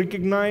to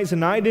recognize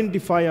and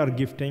identify our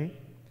gifting.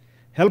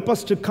 Help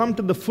us to come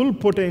to the full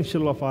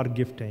potential of our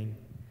gifting.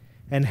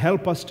 And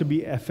help us to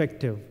be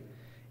effective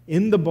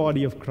in the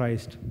body of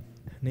Christ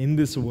and in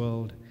this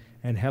world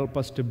and help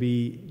us to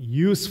be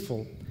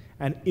useful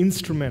and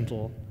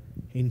instrumental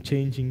in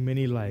changing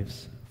many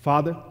lives.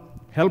 Father,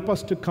 help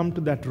us to come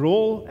to that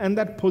role and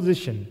that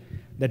position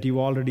that you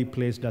already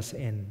placed us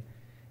in.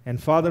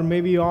 And Father,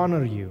 may we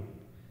honor you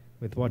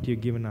with what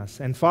you've given us.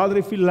 And Father,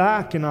 if we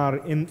lack in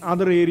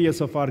other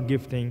areas of our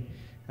gifting,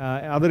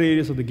 other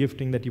areas of the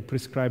gifting that you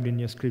prescribed in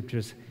your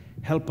scriptures,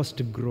 help us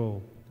to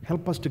grow.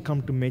 Help us to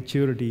come to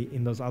maturity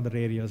in those other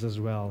areas as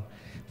well.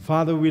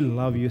 Father, we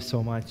love you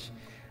so much.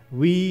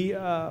 We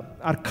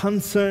are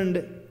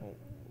concerned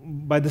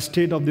by the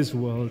state of this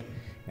world.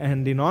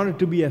 And in order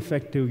to be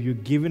effective,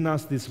 you've given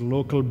us this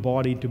local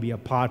body to be a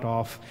part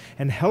of.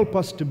 And help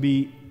us to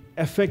be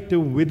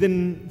effective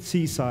within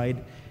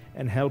Seaside,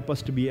 and help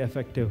us to be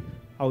effective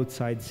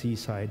outside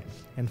Seaside.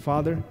 And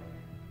Father,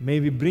 may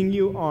we bring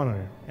you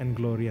honor and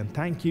glory. And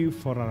thank you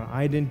for our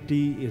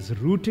identity is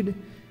rooted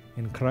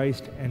in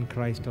Christ and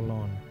Christ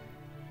alone.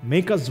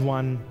 Make us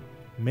one,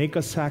 make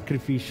us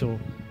sacrificial,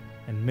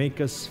 and make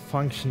us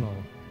functional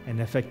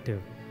and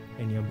effective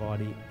in your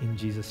body. In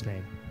Jesus'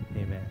 name,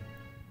 amen.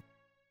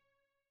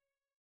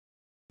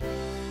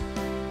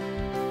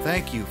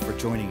 Thank you for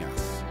joining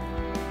us.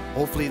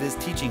 Hopefully this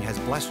teaching has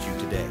blessed you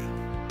today.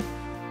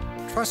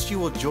 Trust you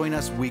will join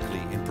us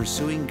weekly in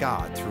pursuing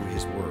God through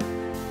His Word.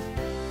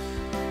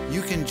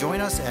 You can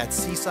join us at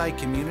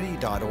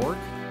seasidecommunity.org,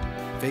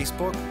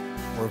 Facebook,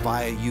 or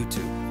via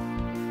YouTube.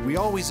 We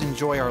always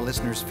enjoy our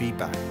listeners'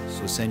 feedback,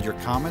 so send your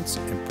comments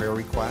and prayer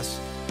requests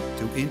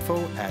to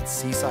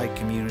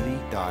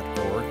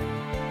info@seasidecommunity.org,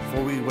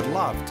 for we would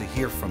love to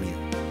hear from you.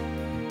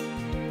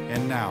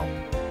 And now,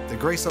 the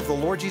grace of the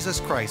Lord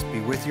Jesus Christ be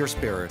with your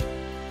spirit.